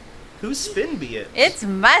spin be it? It's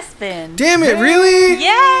my spin. Damn it, really?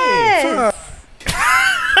 Yes!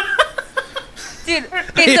 Dude,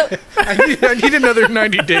 okay, so I need another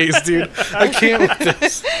 90 days, dude. I can't with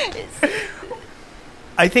this.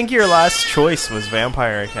 I think your last choice was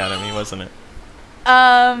Vampire Academy, wasn't it?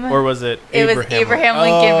 Or was it it Abraham? was Abraham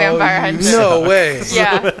Lincoln Vampire Hunter. No way.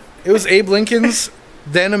 Yeah. It was Abe Lincoln's,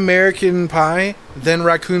 then American Pie, then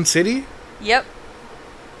Raccoon City? Yep.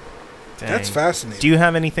 Dang. That's fascinating. Do you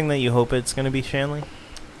have anything that you hope it's going to be, Shanley?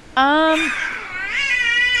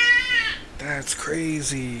 That's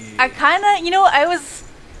crazy. I kind of, I was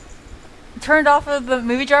turned off of the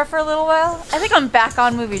movie jar for a little while. I think I'm back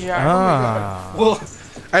on movie jar. Ah. Well,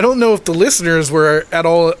 I don't know if the listeners were at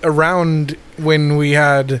all around when we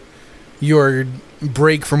had your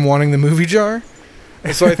break from wanting the movie jar.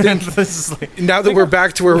 So I think This is now that we're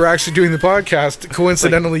back to where we're actually doing the podcast,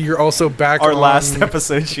 coincidentally, you're also back our on... last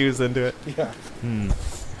episode. She was into it. Yeah.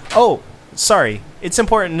 Oh, sorry. It's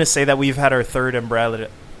important to say that we've had our third Umbrella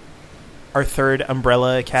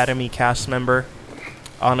Academy cast member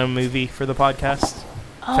on a movie for the podcast.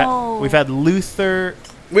 Oh. We've had Luther.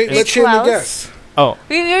 Wait, Is let it Shanley Klaus? guess. Oh,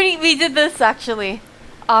 We did this actually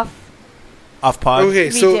off. off pod. Okay,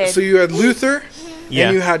 We so did. you had Luther, Yeah.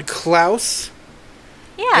 and you had Klaus,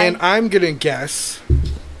 Yeah. and I'm going to guess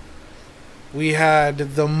we had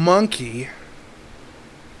the monkey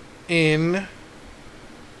in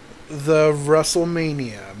the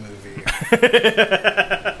WrestleMania movie.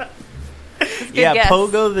 Yeah, guess.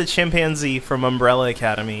 Pogo the chimpanzee from Umbrella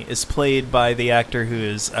Academy is played by the actor who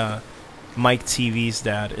is Mike TV's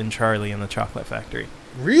dad in Charlie and the Chocolate Factory.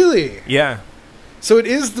 Really? Yeah, So it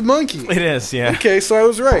is the monkey. it is. Yeah, Okay, so I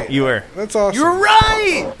was right. you were. That's awesome. You were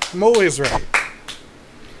right. I'm always right.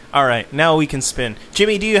 All right, now we can spin.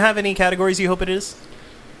 Jimmy, do you have any categories you hope it is?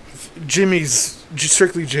 Jimmy's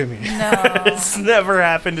strictly Jimmy. No. It's never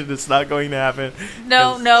happened, and it's not going to happen.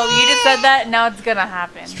 No. You just said that. Now it's gonna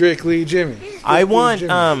happen. Strictly Jimmy. I Strictly want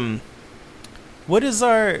Jimmy. what is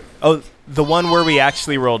our the one where we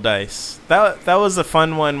actually roll dice. That was a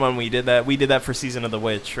fun one when we did that. We did that for Season of the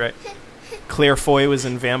Witch, right? Claire Foy was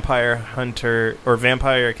in Vampire Hunter or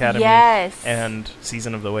Vampire Academy Yes. and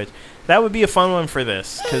Season of the Witch. That would be a fun one for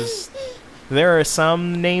this because there are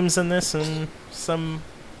some names in this and some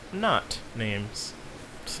not names.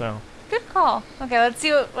 So Good call. Okay, let's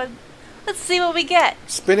see what we get.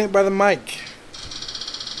 Spin it by the mic.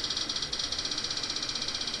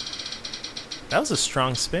 That was a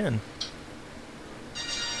strong spin.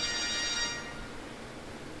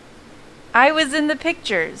 I was in the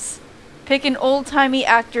pictures. Pick an old-timey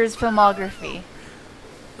actor's filmography.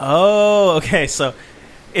 Oh, okay. So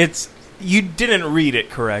it's you didn't read it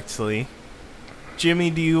correctly.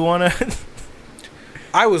 Jimmy, do you want to?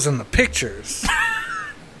 I was in the pictures.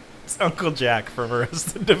 It's Uncle Jack from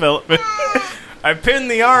Arrested Development. I pinned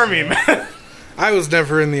the army, man. I was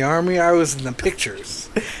never in the army. I was in the pictures.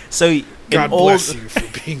 So God bless you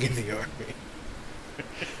for being in the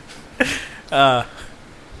army.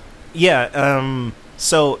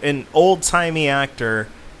 So an old-timey actor,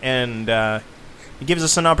 and it gives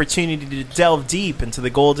us an opportunity to delve deep into the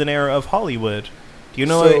golden era of Hollywood. Do you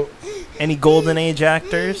know any golden age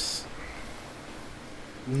actors?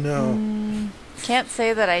 No. Can't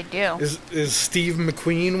say that I do. Is Steve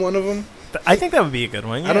McQueen one of them? I think that would be a good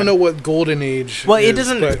one. Yeah. I don't know what golden age. Well, is, it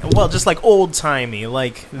doesn't. Well, just like old-timey,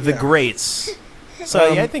 like the greats.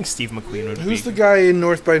 So I think Steve McQueen would be. Who's the guy in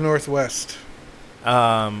North by Northwest?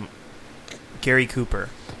 Gary Cooper.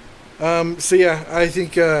 So yeah, I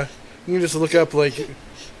think you can just look up like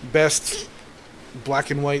best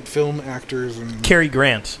black and white film actors and Cary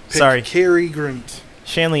Grant. Cary Grant.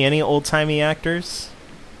 Shanley, any old-timey actors?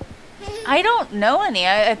 I don't know any.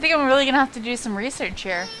 I think I'm really gonna have to do some research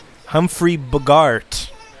here. Humphrey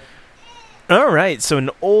Bogart. All right, so an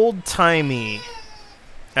old-timey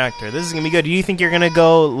actor. This is going to be good. Do you think you're going to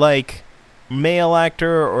go like male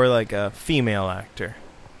actor or like a female actor?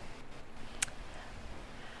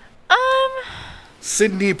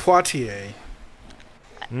 Sidney Poitier.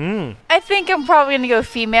 I think I'm probably going to go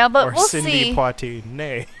female, but or we'll Cindy see. Poitier.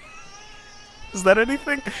 Nay. Is that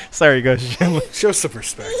anything? Sorry, go Shanley. Show some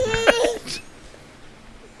respect, man.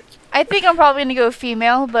 I think I'm probably going to go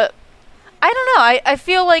female, but I don't know. I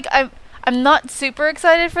feel like I'm not super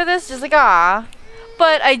excited for this, just like,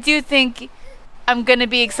 but I do think I'm going to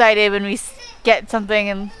be excited when we get something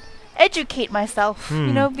and educate myself,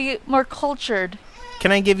 be more cultured.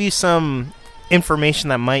 Can I give you some information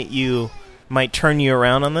that might turn you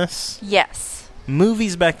around on this? Yes.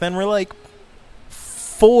 Movies back then were like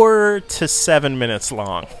 4 to 7 minutes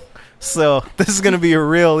long. So this is going to be a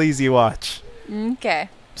real easy watch. Okay.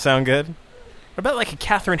 Sound good? What about like a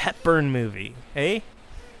Katharine Hepburn movie, eh?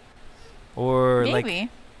 Or maybe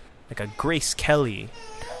like a Grace Kelly.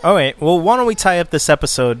 All right, well, why don't we tie up this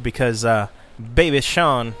episode because baby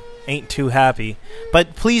Sean ain't too happy.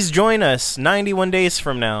 But please join us 91 days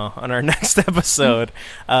from now on our next episode,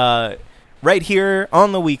 right here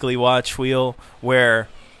on the Weekly Watch Wheel, where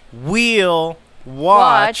we'll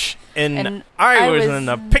watch and I was in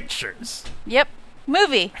the pictures. Yep,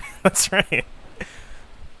 movie. That's right.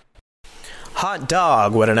 Hot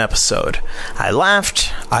dog, what an episode. I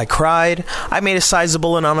laughed, I cried, I made a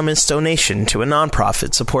sizable anonymous donation to a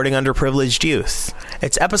nonprofit supporting underprivileged youth.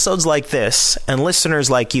 It's episodes like this and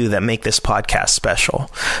listeners like you that make this podcast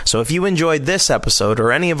special. So if you enjoyed this episode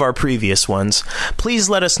or any of our previous ones, please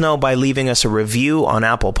let us know by leaving us a review on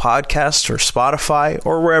Apple Podcasts or Spotify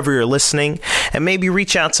or wherever you're listening, and maybe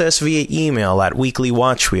reach out to us via email at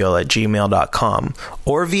weeklywatchwheel@gmail.com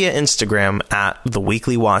or via Instagram at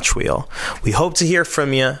 @theweeklywatchwheel. We hope to hear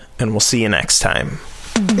from you, and we'll see you next time.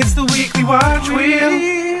 It's the Weekly Watch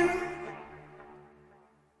Wheel.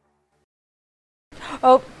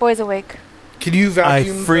 Oh, boy's awake. Can you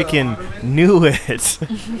vacuum? I freaking knew it.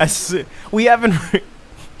 We haven't.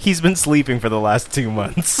 He's been sleeping for the last 2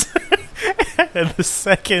 months. And the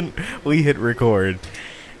second we hit record,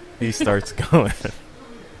 he starts going.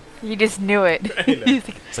 You just knew it.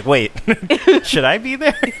 It's like, wait, should I be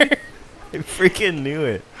there? I freaking knew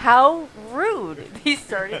it. How rude. He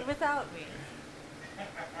started without me.